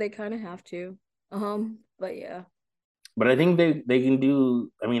Marvel, so they kind of have to. But yeah, But I think they can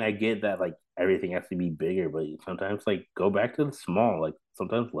do. I mean, I get that like everything has to be bigger, but sometimes like go back to the small. Like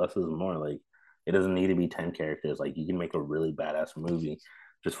sometimes less is more. Like it doesn't need to be 10 characters. Like you can make a really badass movie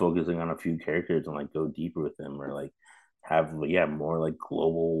just focusing on a few characters and like go deeper with them, or like have more like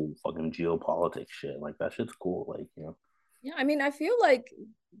global fucking geopolitics shit. Like that shit's cool. Like yeah. I mean, I feel like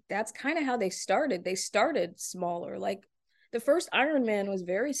that's kind of how they started. They started smaller. Like the first Iron Man was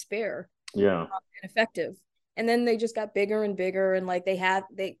very spare yeah, and effective. And then they just got bigger and bigger, and like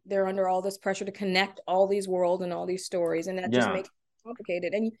they're under all this pressure to connect all these worlds and all these stories, and that just yeah. makes it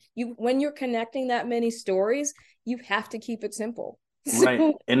complicated. And you when you're connecting that many stories, you have to keep it simple. Right.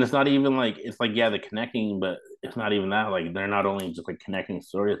 So And it's not even like it's like yeah, the connecting, but it's not even that. Like they're not only just like connecting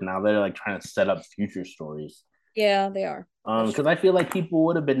stories, now they're like trying to set up future stories. yeah, they are. That's true. Because I feel like people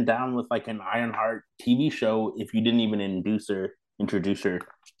would have been down with like an Ironheart TV show if you didn't even introduce her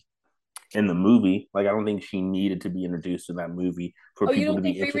in the movie. Like I don't think she needed to be introduced in that movie for Oh, you people don't to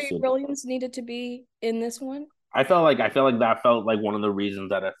think be Riri interested. Williams needed to be in this one? I felt like that felt like one of the reasons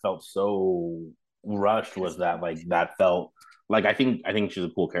that it felt so rushed was that like that felt like I think she's a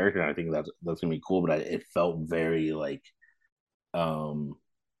cool character and I think that's gonna be cool, but it felt very like um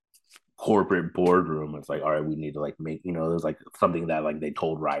corporate boardroom. It's like all right, we need to like make there's like something that like they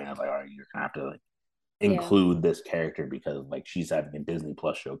told Ryan. I was like all right, you're gonna have to like Yeah, include this character because like she's having a Disney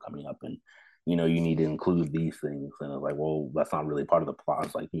Plus show coming up and you need to include these things. And it's like, well, that's not really part of the plot.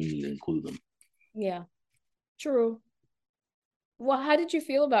 It's like you need to include them. yeah, true. Well, how did you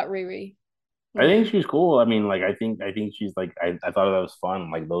feel about Riri? I think When she's cool. I mean, like I think she's like I thought that was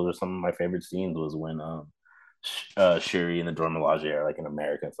fun. Like those are some of my favorite scenes was when Shuri and the Dora Milaje are like in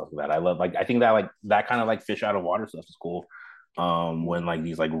America and stuff like that. I love like I think that like that kind of like fish out of water stuff is cool. When like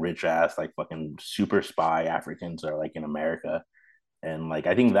these like rich ass like fucking super spy Africans are like in America. And like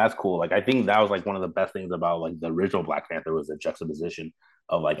I think that's cool. Like I think that was like one of the best things about like the original Black Panther was the juxtaposition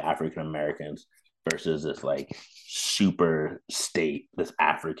of like African Americans versus this like super state, this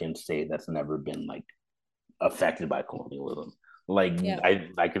African state that's never been like affected by colonialism. Like yeah,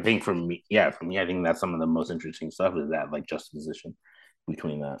 I can think for me, yeah, for me, I think that's some of the most interesting stuff is that like juxtaposition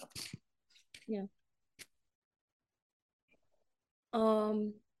between that. yeah.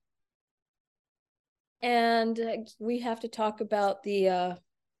 Um, and we have to talk about the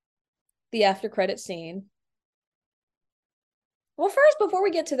after credit scene. Well, first, before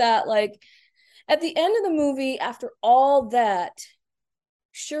we get to that, like at the end of the movie, after all that,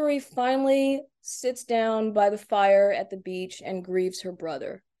 Shuri finally sits down by the fire at the beach and grieves her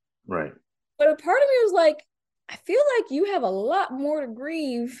brother. Right. But a part of me was like, I feel like you have a lot more to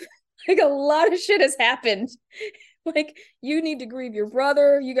grieve. Like a lot of shit has happened. Like you need to grieve your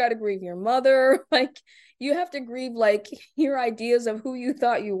brother, you got to grieve your mother, like you have to grieve like your ideas of who you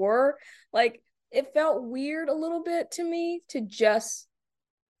thought you were. Like it felt weird a little bit to me to just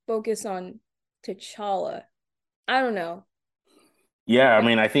focus on T'Challa. I don't know. Yeah, I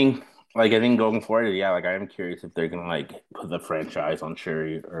mean, I think going forward, yeah, like I am curious if they're gonna like put the franchise on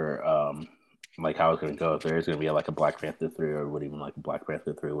Shuri or like how it's gonna go. If there's gonna be like a Black Panther 3 or what even like a Black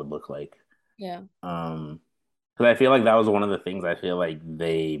Panther 3 would look like. Yeah. Um, because I feel like that was one of the things I feel like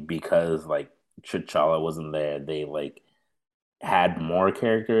they because like T'Challa wasn't there, they like had more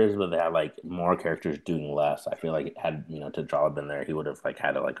characters, but they had like more characters doing less. I feel like had T'Challa been there, he would have like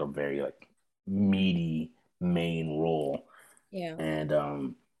had like a very like meaty main role. Yeah. And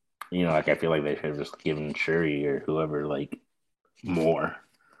like I feel like they should have just given Shuri or whoever like more.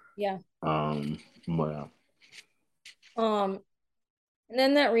 Yeah. Um, well, Um and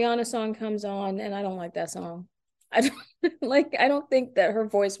then that Rihanna song comes on and I don't like that song. I don't I don't think that her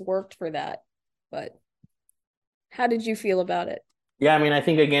voice worked for that. But how did you feel about it? yeah, I mean, I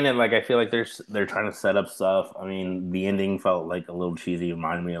think again, like I feel like they're trying to set up stuff. I mean, the ending felt like a little cheesy. It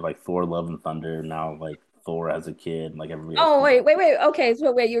reminded me of like Thor: Love and Thunder. Now, like Thor as a kid, like everybody has Oh, kids. wait. Okay,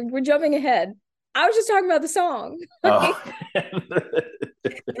 so wait, we're jumping ahead. I was just talking about the song. Oh,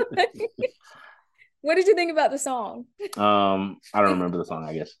 What did you think about the song? I don't remember the song.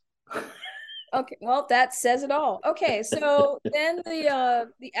 I guess. Okay, well, that says it all. Okay, so then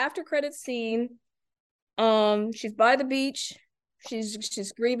the after credit scene, she's by the beach,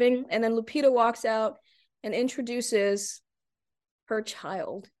 she's grieving, and then Lupita walks out and introduces her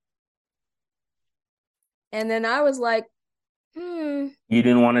child. And then I was like, You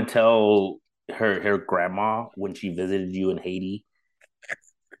didn't want to tell her grandma when she visited you in Haiti.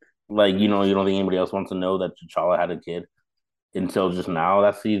 Like, you don't think anybody else wants to know that T'Challa had a kid until just now.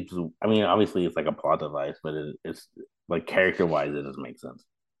 That seems. I mean, obviously it's like a plot device, but it's like character wise, it doesn't make sense.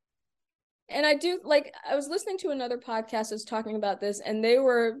 and I do like I was listening to another podcast that's talking about this, and they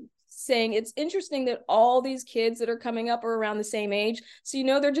were saying it's interesting that all these kids that are coming up are around the same age. So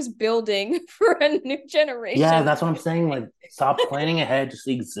they're just building for a new Yeah, generation. that's what I'm saying. Like, stop planning ahead, just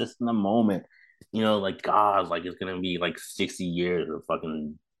exist in the moment. Like God, like it's gonna be like 60 years of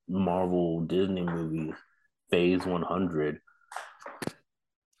fucking Marvel Disney movies, Phase 100.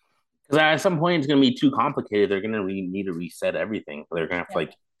 Because at some point it's gonna be too complicated. They're gonna need to reset everything. They're gonna have to Yeah.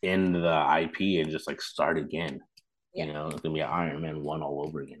 like end the IP and just like start again. Yeah. It's gonna be Iron Man 1 all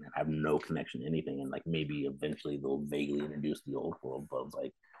over again and have no connection to anything. And like maybe eventually they'll vaguely introduce the old world, but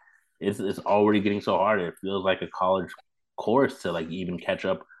like it's already getting so hard. It feels like a college course to like even catch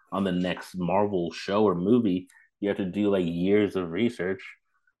up on the next Marvel show or movie. You have to do like years of research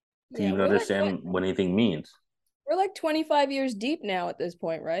to Yeah, even we're like what? understand what anything means. We're like 25 years deep now at this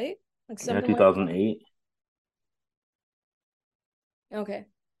point, right? Like Yeah, something like 2008. that. Okay.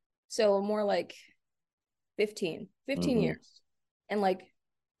 So more like 15 Mm-hmm. years. And like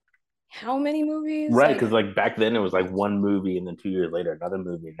how many movies? Right, Like because like back then it was like one movie, and then 2 years later another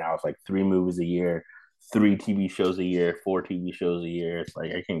movie. Now it's like 3 movies a year, 3 TV shows a year, 4 TV shows a year. It's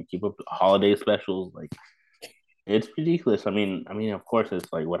like I can't keep up with holiday specials. Like it's ridiculous. I mean, of course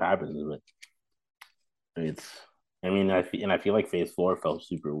it's like what happens, but it's. I mean, I feel like Phase 4 felt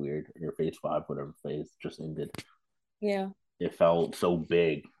super weird, or Phase 5, whatever phase just ended. yeah. It felt so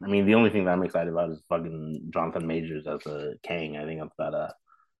big. I mean, the only thing that I'm excited about is fucking Jonathan Majors as a Kang. I think that's about.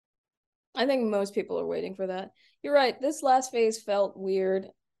 I think most people are waiting for that. You're right. This last phase felt weird.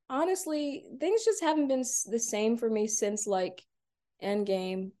 Honestly, things just haven't been the same for me since like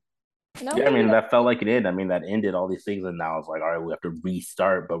Endgame. No, Yeah, I maybe mean that. that felt like it did. I mean that ended all these things, and now it's like, all right, we have to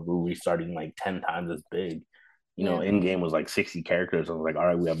restart, but we're restarting like 10 times as big. Yeah. Endgame was like 60 characters. I was like, all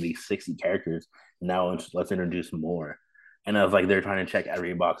right, we have these 60 characters now. Let's introduce more. And I was like, they're trying to check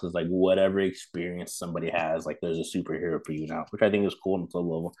every box. It's like whatever experience somebody has, like there's a superhero for you now, which I think is cool on some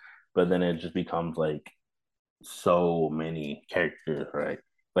level. But then it just becomes like so many characters, right?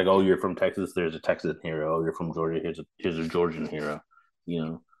 Like, oh, you're from Texas, there's a Texan hero. Oh, you're from Georgia, here's a Georgian hero. You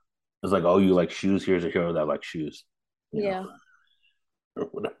know, it's like, oh, you like shoes, here's a hero that likes shoes. Yeah. Or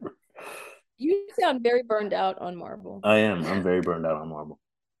whatever. You sound very burned out on Marvel. I am. I'm very burned out on Marvel.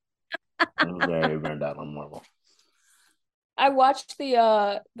 I'm very burned out on Marvel. I watched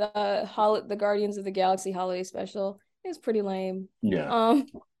the Guardians of the Galaxy holiday special. It was pretty lame. Yeah. Um,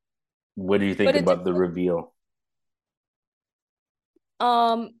 What do you think but it about the reveal?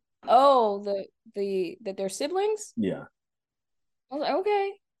 oh, the that they're siblings? Yeah. I was like,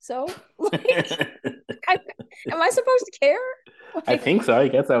 okay, so like, am I supposed to care? I Like, think so. I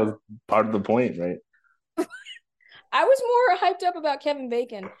guess that was part of the point, right? I was more hyped up about Kevin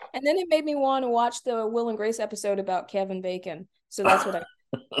Bacon, and then it made me want to watch the Will and Grace episode about Kevin Bacon. So that's what I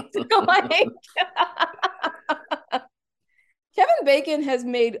like. Kevin Bacon has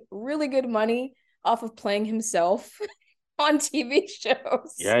made really good money off of playing himself on TV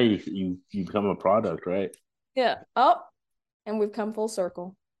shows. Yeah, you become a product, right? Yeah. Oh, and we've come full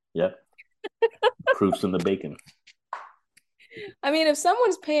circle. Yep. Proofs in the bacon. I mean, if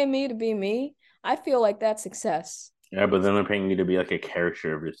someone's paying me to be me, I feel like that's success. Yeah, but then they're paying you to be like a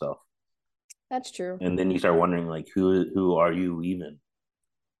character of yourself. That's true. And then you start wondering like who are you even?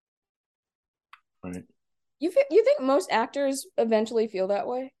 Right. You think most actors eventually feel that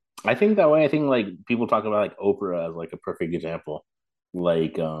way? I think that way. I think like people talk about like Oprah as like a perfect example.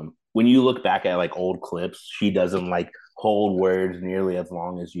 Like when you look back at like old clips, she doesn't like hold words nearly as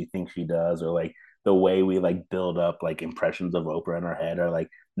long as you think she does, or like the way we like build up like impressions of Oprah in our head are like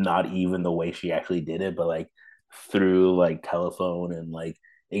not even the way she actually did it, but like through like telephone and like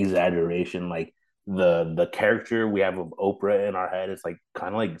exaggeration, like the character we have of Oprah in our head is like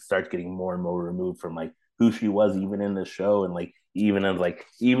kind of like starts getting more and more removed from like who she was even in the show, and like even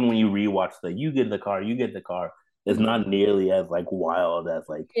when you rewatch the you get the car, it's not nearly as like wild as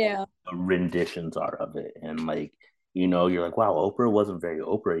like Yeah. the renditions are of it. And like you're like, wow, Oprah wasn't very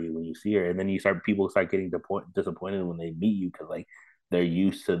Oprah when you see her, and then people start getting disappointed when they meet you because like they're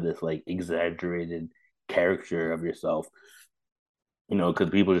used to this like exaggerated character of yourself, because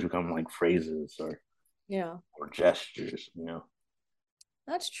people just become like phrases Yeah. or gestures,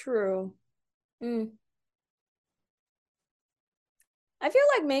 That's true. Mm. I feel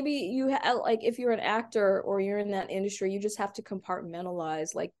like maybe like if you're an actor or you're in that industry, you just have to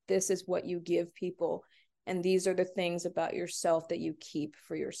compartmentalize like this is what you give people and these are the things about yourself that you keep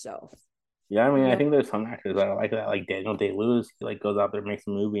for yourself. Yeah, I mean, You I know? think there's some actors that are like that, like Daniel Day-Lewis. He like goes out there, makes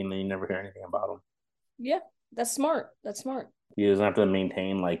a movie, and then you never hear anything about him. Yeah, that's smart. That's smart. He doesn't have to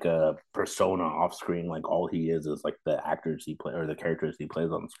maintain like a persona off screen. Like all he is like the actors he play or the characters he plays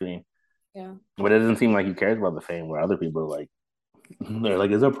on the screen. Yeah. But it doesn't seem like he cares about the fame. Where other people are like, they're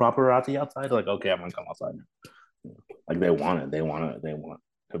like, "Is there paparazzi outside?" They're like, okay, I'm gonna come outside now. Like they want it. They want it. They want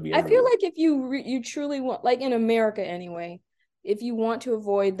to be I feel everywhere. like if you truly want, like in America anyway, if you want to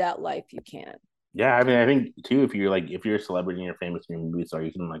avoid that life, you can. Yeah, I mean, I think too, if you're a celebrity and you're famous and you're a movie star,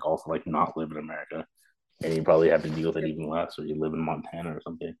 you can like also like not live in America, and you probably have to deal with it even less, or you live in Montana or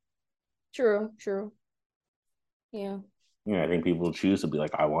something. True, true. Yeah. I think people choose to be like,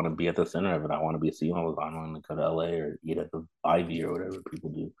 I want to be at the center of it. I want to be seen all the time. I want to go to LA or eat at the Ivy or whatever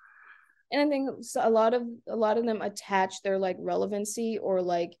people do. And I think a lot of them attach their like relevancy or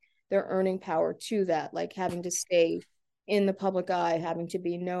like their earning power to that, like having to stay in the public eye, having to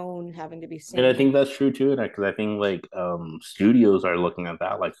be known, having to be And I seen. think that's true too, because I think like studios are looking at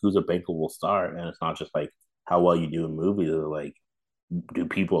that, like who's a bankable star, and it's not just like how well you do in movies. Or, like, do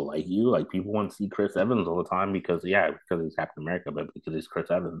people like you? Like people want to see Chris Evans all the time because he's Captain America, but because he's Chris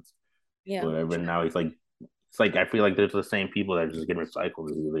Evans, Yeah. whatever. And now it's like I feel like there's the same people that are just getting recycled.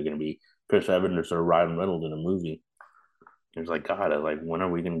 It's either going to be Chris Evans or Ryan Reynolds in a movie. It's like God, like when are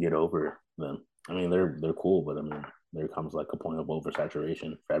we going to get over them? I mean, they're cool, but I mean, there comes like a point of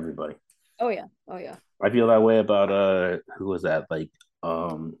oversaturation for everybody. Oh yeah. Oh yeah. I feel that way about who was that, like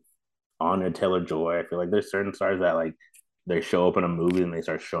Anya Taylor Joy. I feel like there's certain stars that like they show up in a movie and they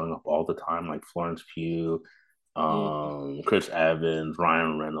start showing up all the time, like Florence Pugh, Chris Evans,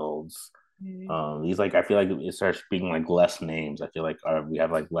 Ryan Reynolds. Mm-hmm. He's like, I feel like it starts being like less names. I feel like we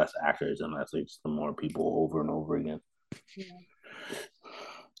have like less actors, and that's like just the more people over and over again. Yeah.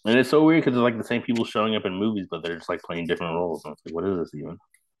 And it's so weird because it's like the same people showing up in movies, but they're just like playing different roles. And it's like, what is this even?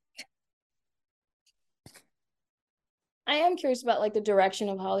 I am curious about like the direction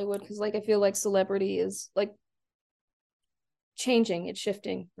of Hollywood because like I feel like celebrity is like changing, it's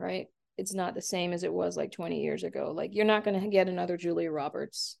shifting, right? It's not the same as it was like 20 years ago. Like you're not going to get another Julia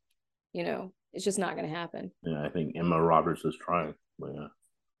Roberts, it's just not going to happen. Yeah, I think Emma Roberts is trying, but yeah.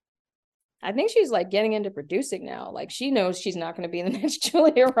 I think she's like getting into producing now. Like she knows she's not going to be the next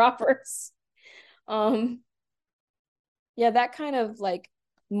Julia Roberts. Um, yeah, that kind of like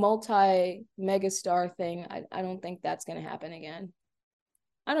multi megastar thing, I don't think that's going to happen again.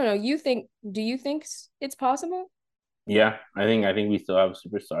 I don't know. Do you think it's possible? Yeah, I think we still have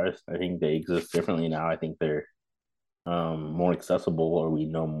superstars. I think they exist differently now. I think they're more accessible or we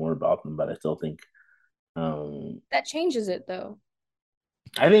know more about them, but I still think um That changes it though.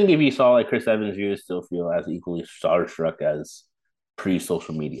 I think if you saw like Chris Evans, you would still feel as equally starstruck as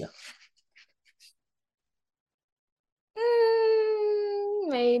pre-social media.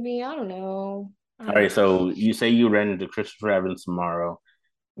 Maybe. I don't know. I All don't right, know. so you say you ran into Christopher Evans tomorrow,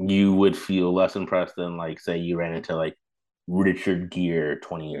 you would feel less impressed than like say you ran into like Richard Gere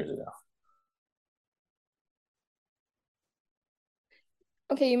 20 years ago.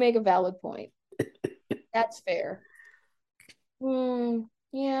 Okay, you make a valid point. That's fair.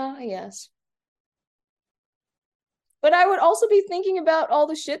 Yeah, I guess. But I would also be thinking about all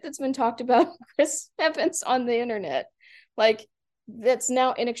the shit that's been talked about Chris Evans on the internet. Like that's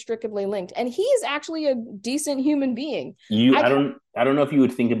now inextricably linked. And he is actually a decent human being. You, I I don't know if you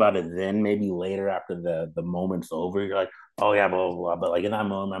would think about it then, maybe later after the moment's over. You're like, oh yeah, blah blah blah. But like in that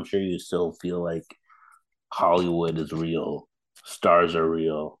moment, I'm sure you still feel like Hollywood is real, stars are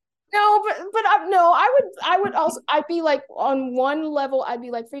real. No, but no, I would also I'd be like on one level I'd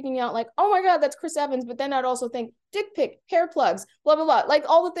be like freaking out like oh my god that's Chris Evans, but then I'd also think dick pic, hair plugs, blah blah blah, like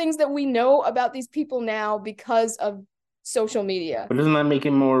all the things that we know about these people now because of social media. But doesn't that make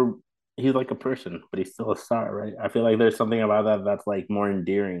him more? He's like a person, but he's still a star, right? I feel like there's something about that that's like more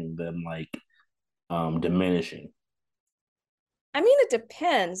endearing than like diminishing. I mean, it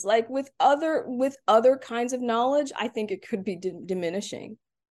depends. Like with other kinds of knowledge, I think it could be diminishing.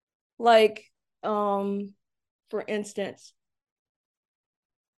 Like, for instance,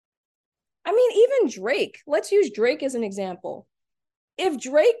 I mean, even Drake. Let's use Drake as an example. If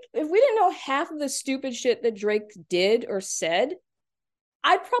we didn't know half of the stupid shit that Drake did or said,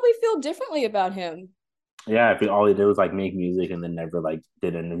 I'd probably feel differently about him. Yeah, if all he did was like make music and then never like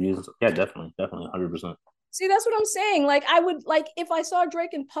did interviews. Yeah, definitely, definitely, 100%. See, that's what I'm saying. Like, I would like if I saw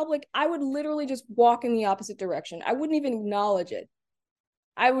Drake in public, I would literally just walk in the opposite direction. I wouldn't even acknowledge it.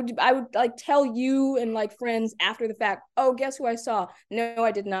 I would like tell you and like friends after the fact, oh, guess who I saw? No,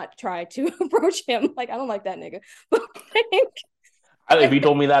 I did not try to approach him. Like, I don't like that nigga. But If like, you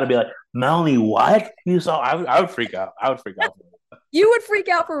told me that, I'd be like, Melanie, what you saw? I would freak out. I would freak out. you would freak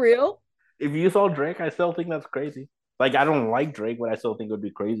out for real. If you saw Drake, I still think that's crazy. Like I don't like Drake, but I still think it would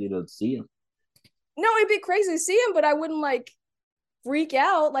be crazy to see him. No, it'd be crazy to see him, but I wouldn't like freak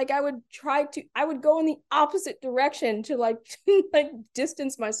out. Like I would go in the opposite direction to like to, like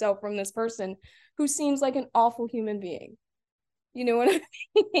distance myself from this person who seems like an awful human being. You know what I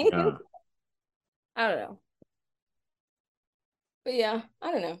mean? Yeah. I don't know. But yeah,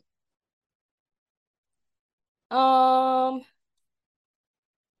 I don't know.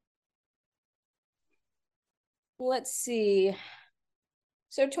 Let's see.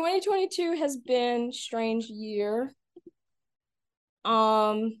 So 2022 has been strange year.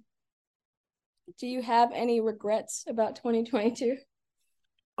 Um, do you have any regrets about 2022?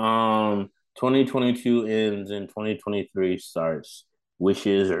 2022 ends and 2023 starts.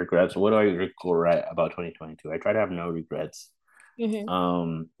 Wishes or regrets. What do I regret about 2022? I try to have no regrets.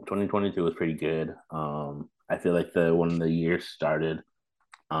 Mm-hmm. 2022 was pretty good. I feel like the when the year started,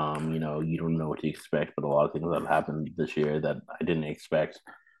 you don't know what to expect, but a lot of things have happened this year that I didn't expect.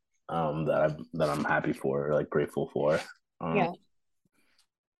 That I'm happy for, like grateful for. Um, Yeah.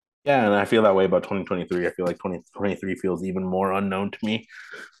 yeah, and I feel that way about 2023. I feel like 2023 feels even more unknown to me,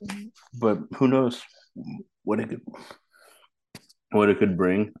 Mm-hmm. but who knows what it could what it could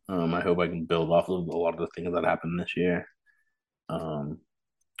bring. I hope I can build off of a lot of the things that happened this year. Um,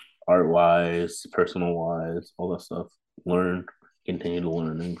 art wise, personal wise, all that stuff. Learn, continue to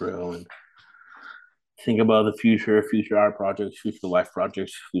learn and grow, and think about the future art projects, future life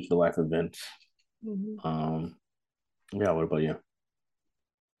events. Mm-hmm. Um, yeah. What about you?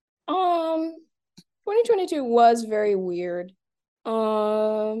 2022 was very weird.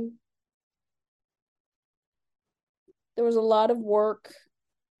 Um, there was a lot of work,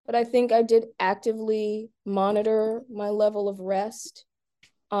 but I think I did actively monitor my level of rest.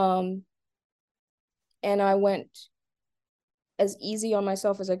 Um, and I went as easy on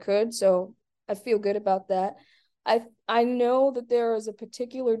myself as I could. So I feel good about that. I know that there is a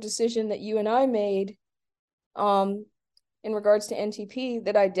particular decision that you and I made in regards to NTP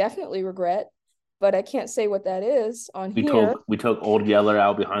that I definitely regret, but I can't say what that is on here. We took Old Yeller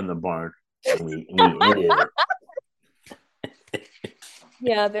out behind the barn and we ended it.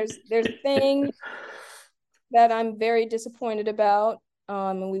 Yeah, there's a thing that I'm very disappointed about.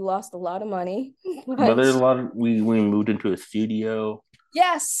 And we lost a lot of money. But But there's a lot of we moved into a studio.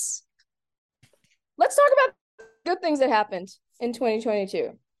 yes, let's talk about good things that happened in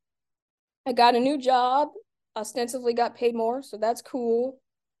 2022. I got a new job, ostensibly got paid more, so that's cool.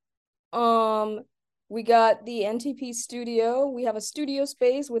 We got the NTP studio. We have a studio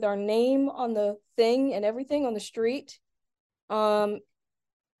space with our name on the thing and everything on the street. Um,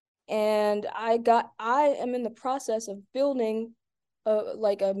 and I am in the process of building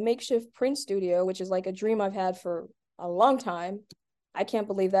a makeshift print studio, which is like a dream I've had for a long time. I can't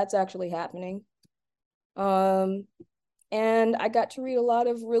believe that's actually happening. And I got to read a lot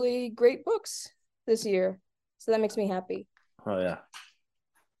of really great books this year, so that makes me happy. Oh yeah,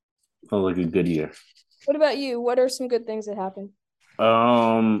 sounds like a good year. What about you? What are some good things that happened?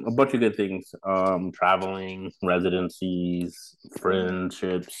 A bunch of good things. Traveling, residencies,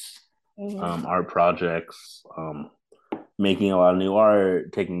 friendships, Mm-hmm. art projects, making a lot of new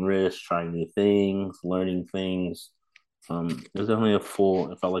art, taking risks, trying new things, learning things. It was definitely it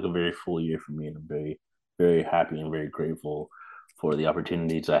felt like a very full year for me, and I'm very, very happy and very grateful for the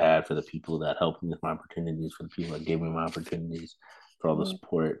opportunities I had, for the people that helped me with my opportunities, for the people that gave me my opportunities, for all the Mm-hmm.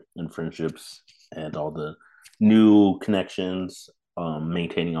 support and friendships and all the new connections,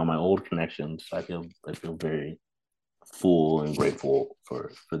 maintaining all my old connections. I feel very full and grateful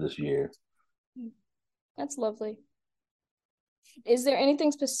for this year. That's lovely. Is there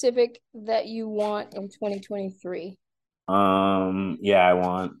anything specific that you want in 2023? Yeah, I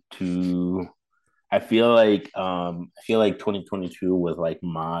want to I feel like 2022 was like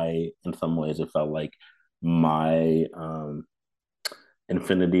my in some ways it felt like my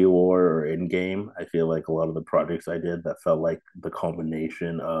Infinity War or Endgame. I feel like a lot of the projects I did that felt like the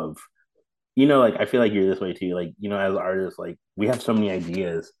combination of like I feel like you're this way too. Like, as artists, like we have so many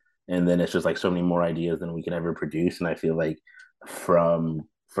ideas and then it's just like so many more ideas than we can ever produce. And I feel like from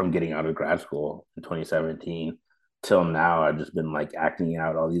getting out of grad school in 2017 till now, I've just been like acting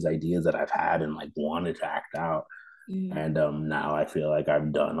out all these ideas that I've had and like wanted to act out. Mm. And now I feel like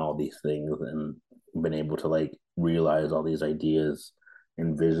I've done all these things and been able to like realize all these ideas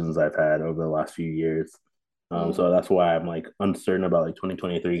and visions I've had over the last few years. Mm. So that's why I'm like uncertain about like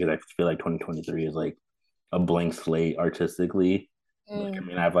 2023 because I feel like 2023 is like a blank slate artistically. Like, I Mm.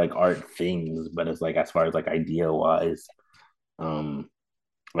 mean, I have like art things, but it's like as far as like idea wise, um,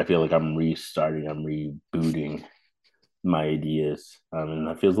 I feel like I'm restarting, I'm rebooting my ideas, and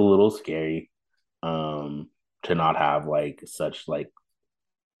that feels a little scary. Um, to not have like such like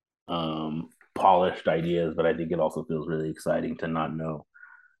polished ideas, but I think it also feels really exciting to not know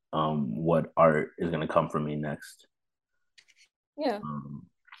what art is going to come from me next. Yeah. Um,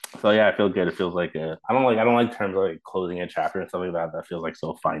 so yeah, I feel good. It feels like I don't like terms like closing a chapter and stuff like that. That feels like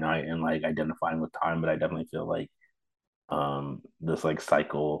so finite and like identifying with time. But I definitely feel like this like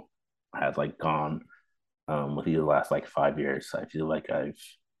cycle has like gone with these last like 5 years. I feel like I've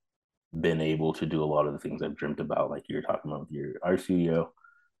been able to do a lot of the things I've dreamt about, like you're talking about with your art studio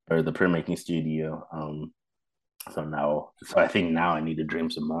or the printmaking studio. So I think now I need to dream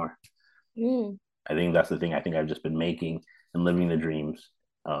some more. Mm. I think that's the thing. I think I've just been making and living the dreams.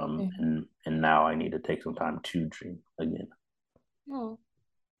 Mm. And now I need to take some time to dream again. Oh,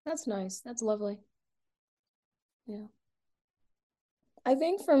 that's nice. That's lovely. Yeah. I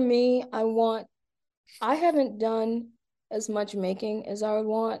think for me, I haven't done as much making as I would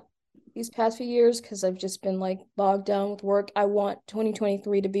want these past few years because I've just been like bogged down with work. I want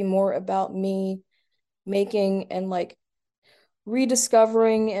 2023 to be more about me making and like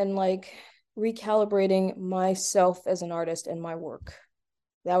rediscovering and like recalibrating myself as an artist and my work.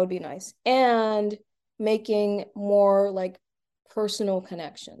 That would be nice. And making more like personal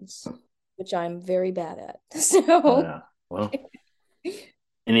connections, which I'm very bad at. Oh So, yeah. Well,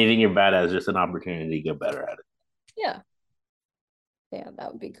 anything you're bad at is just an opportunity to get better at it. yeah. Yeah,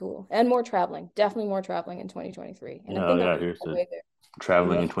 that would be cool. And more traveling. Definitely more traveling in 2023. And I Oh think I'm yeah, on here's my to way there.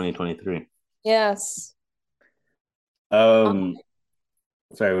 traveling Yeah. in 2023. Yes. Um, Um,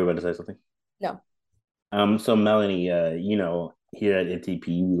 sorry, we were about to say something. no. So Melanie, here at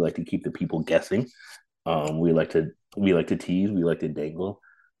NTP, we like to keep the people guessing. We like to tease, we like to dangle.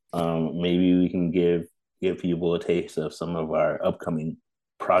 Maybe we can give people a taste of some of our upcoming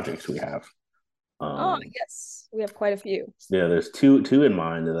projects we have. Yes, we have quite a few. Yeah, there's two in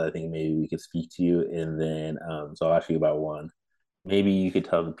mind that I think maybe we could speak to you, and then so I'll ask you about one. Maybe you could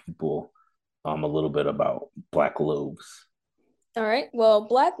tell the people a little bit about Black Loaves. All right. Well,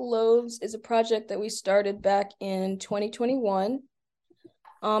 Black Loaves is a project that we started back in 2021.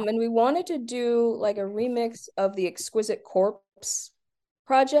 And we wanted to do like a remix of the Exquisite Corpse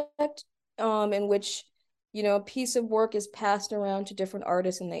project, in which, a piece of work is passed around to different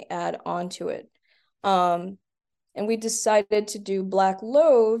artists and they add onto it. And we decided to do Black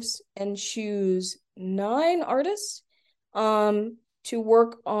Loaves and choose 9 artists to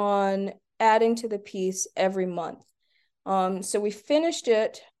work on adding to the piece every month. So we finished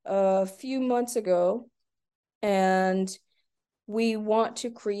it a few months ago, and we want to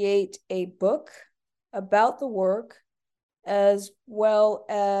create a book about the work as well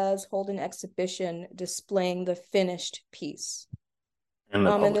as hold an exhibition displaying the finished piece. And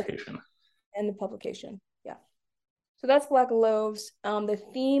the publication. And the publication, yeah. So that's Black Loaves. The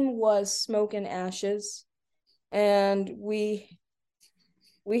theme was smoke and ashes, and we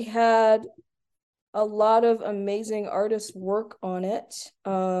had a lot of amazing artists work on it.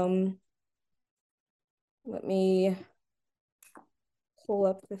 Let me pull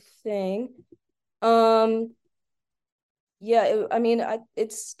up the thing.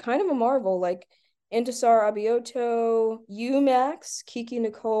 It's kind of a marvel. Like Intisar Abioto, Umax, Kiki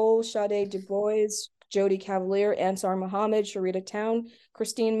Nicole, Sade Du Bois, Jody Cavalier, Ansar Muhammad, Sharita Town,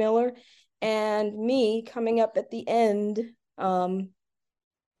 Christine Miller, and me coming up at the end.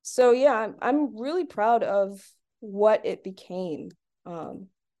 So yeah, I'm really proud of what it became. And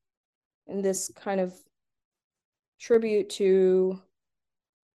this kind of tribute to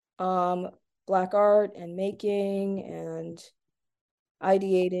Black art and making and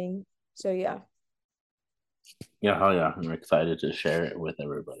ideating. So yeah. Yeah, hell yeah. I'm excited to share it with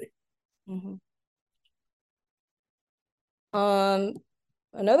everybody. Mm-hmm.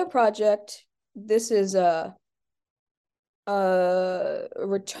 Another project, this is a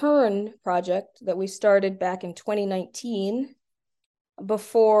return project that we started back in 2019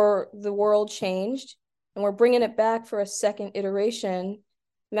 before the world changed, and we're bringing it back for a second iteration.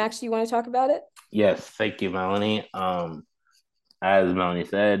 Max, do you want to talk about it? Yes, thank you, Melanie. As Melanie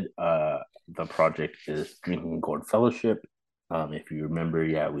said, the project is Drinking Gourd Fellowship. If you remember,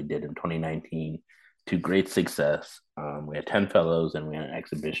 we did in 2019 to great success. We had 10 fellows, and we had an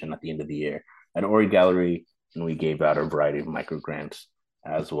exhibition at the end of the year at Ori Gallery, and we gave out a variety of micro grants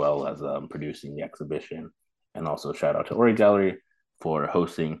as well as producing the exhibition. And also shout out to Ori Gallery for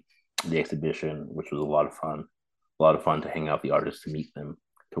hosting the exhibition, which was a lot of fun. A lot of fun to hang out with the artists, to meet them,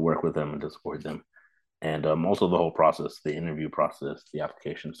 to work with them, and to support them. And also the whole process, the interview process, the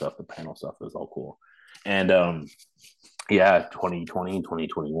application stuff, the panel stuff is all cool. And 2020,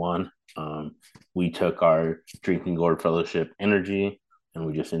 2021, we took our Drinking Gourd Fellowship energy and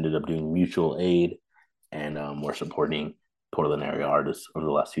we just ended up doing mutual aid. And we're supporting Portland area artists over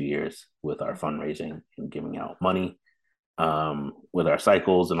the last 2 years with our fundraising and giving out money with our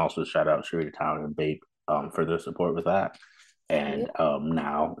cycles. And also shout out Sharita Town and Babe for their support with that. And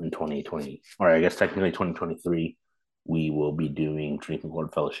now in 2020, or I guess technically 2023, we will be doing Drinking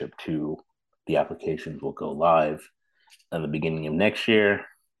Gourd Fellowship 2. The applications will go live in the beginning of next year.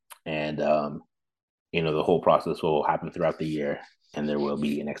 And, the whole process will happen throughout the year. And there will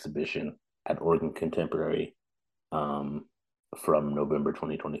be an exhibition at Oregon Contemporary from November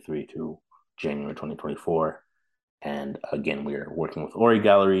 2023 to January 2024. And again, we're working with Ori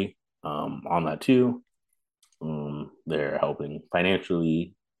Gallery on that too. They're helping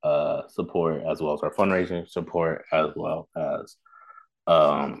financially support, as well as our fundraising support, as well as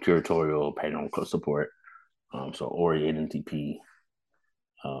curatorial panel support. So Ori and NTP,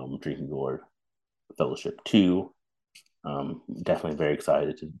 Drinking Gourd Fellowship 2. Definitely very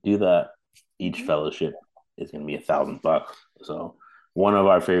excited to do that. Each fellowship is going to be $1,000. So one of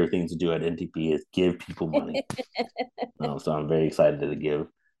our favorite things to do at NTP is give people money. So I'm very excited to give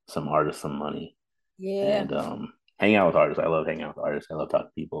some artists some money. Yeah. And hang out with artists. I love hanging out with artists. I love talking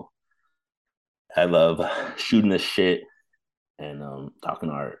to people. I love shooting the shit and talking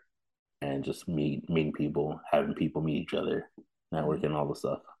art and just meeting people, having people meet each other, networking, all the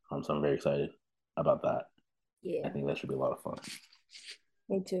stuff. So I'm very excited about that. Yeah. I think that should be a lot of fun.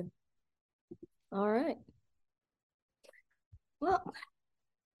 Me too. All right. Well.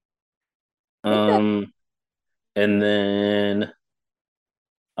 And then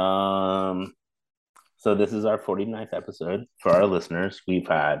so this is our 49th episode. For our listeners, we've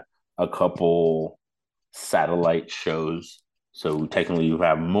had a couple satellite shows. So technically you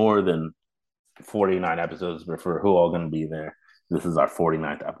have more than 49 episodes, but for Who All Gonna Be There, This is our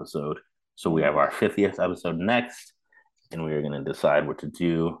 49th episode. So we have our 50th episode next, and we are going to decide what to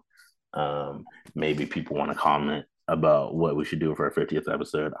do. Maybe people want to comment about what we should do for our 50th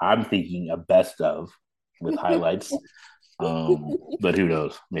episode. I'm thinking a best of with highlights. But who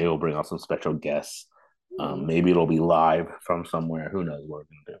knows? Maybe we'll bring on some special guests. Maybe it'll be live from somewhere. Who knows what we're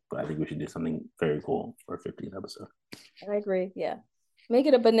going to do? But I think we should do something very cool for our 50th episode. I agree. Yeah. Make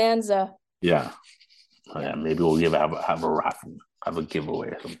it a bonanza. Yeah. Yeah. Maybe we'll have a raffle, have a giveaway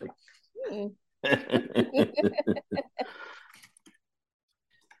or something.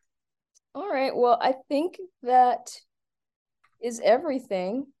 All right. Well, I think that is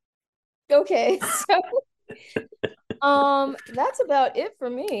everything. Okay. So that's about it for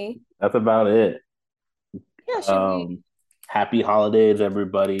me. That's about it. Yeah, happy holidays,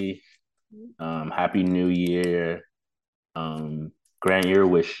 everybody. Happy New Year. Grant your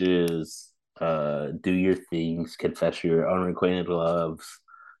wishes. Do your things. Confess your unrequited loves.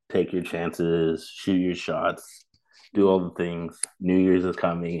 Take your chances. Shoot your shots. Do all the things. New Year's is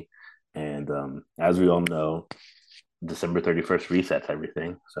coming. And as we all know, December 31st resets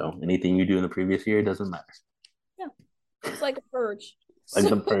everything. So anything you do in the previous year doesn't matter. Yeah. It's like a purge. Like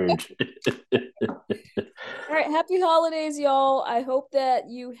the purge. All right. Happy holidays, y'all. I hope that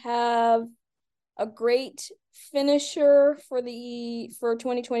you have a great finisher for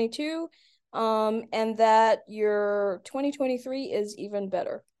 2022. And that your 2023 is even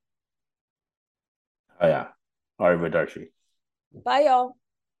better. Oh yeah. Arrivederci. Bye, y'all.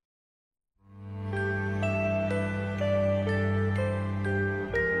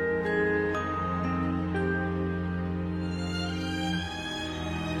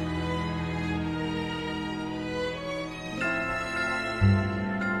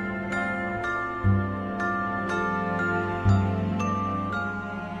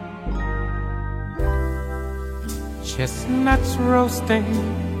 Chestnuts roasting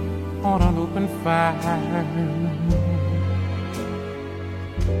on an open fire,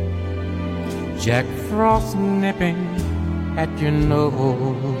 Jack Frost nipping at your nose,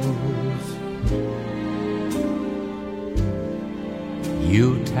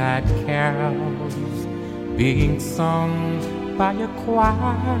 Yuletide carols being sung by a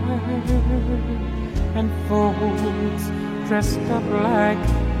choir, and folks dressed up like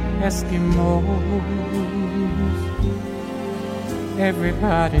Eskimos.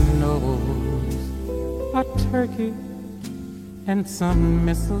 Everybody knows a turkey and some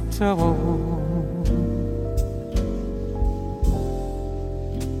mistletoe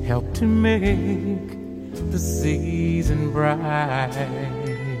help to make the season bright.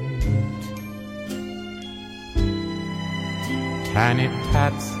 Tiny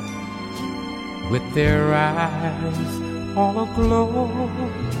tots with their eyes all aglow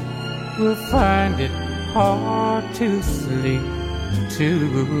will find it hard to sleep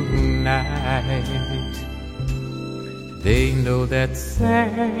tonight. They know that Santa's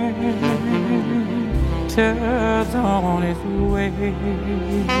on his way.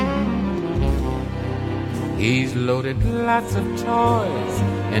 He's loaded lots of toys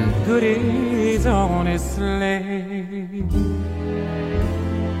and goodies on his sleigh.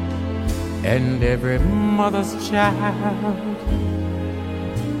 And every mother's child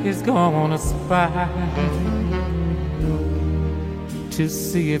is gonna spy to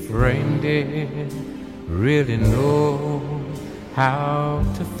see if reindeer really know how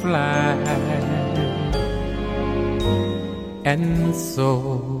to fly. And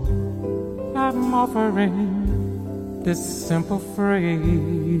so I'm offering this simple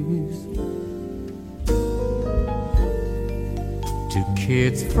phrase to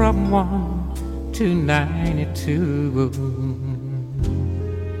kids from 1 to 92.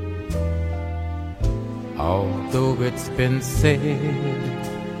 Although it's been said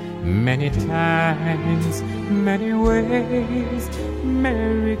many times, many ways,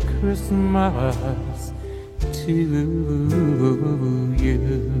 Merry Christmas to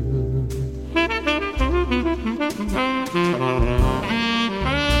you.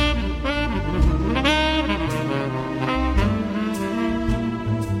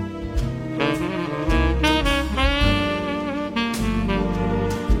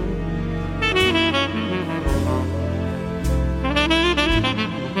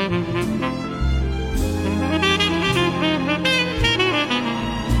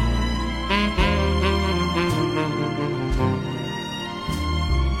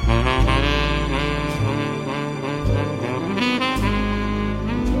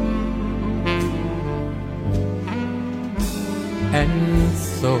 And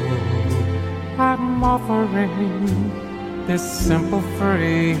so I'm offering this simple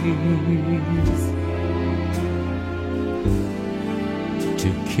phrase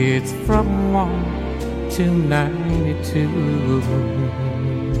to kids from 1 to 92.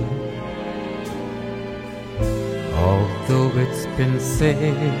 Although it's been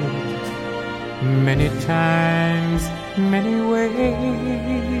said many times, many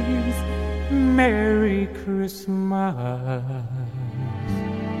ways, Merry Christmas,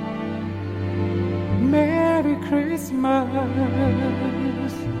 Merry Christmas,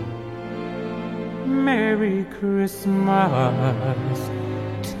 Merry Christmas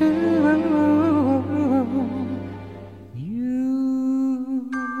to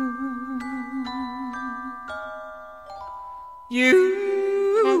you.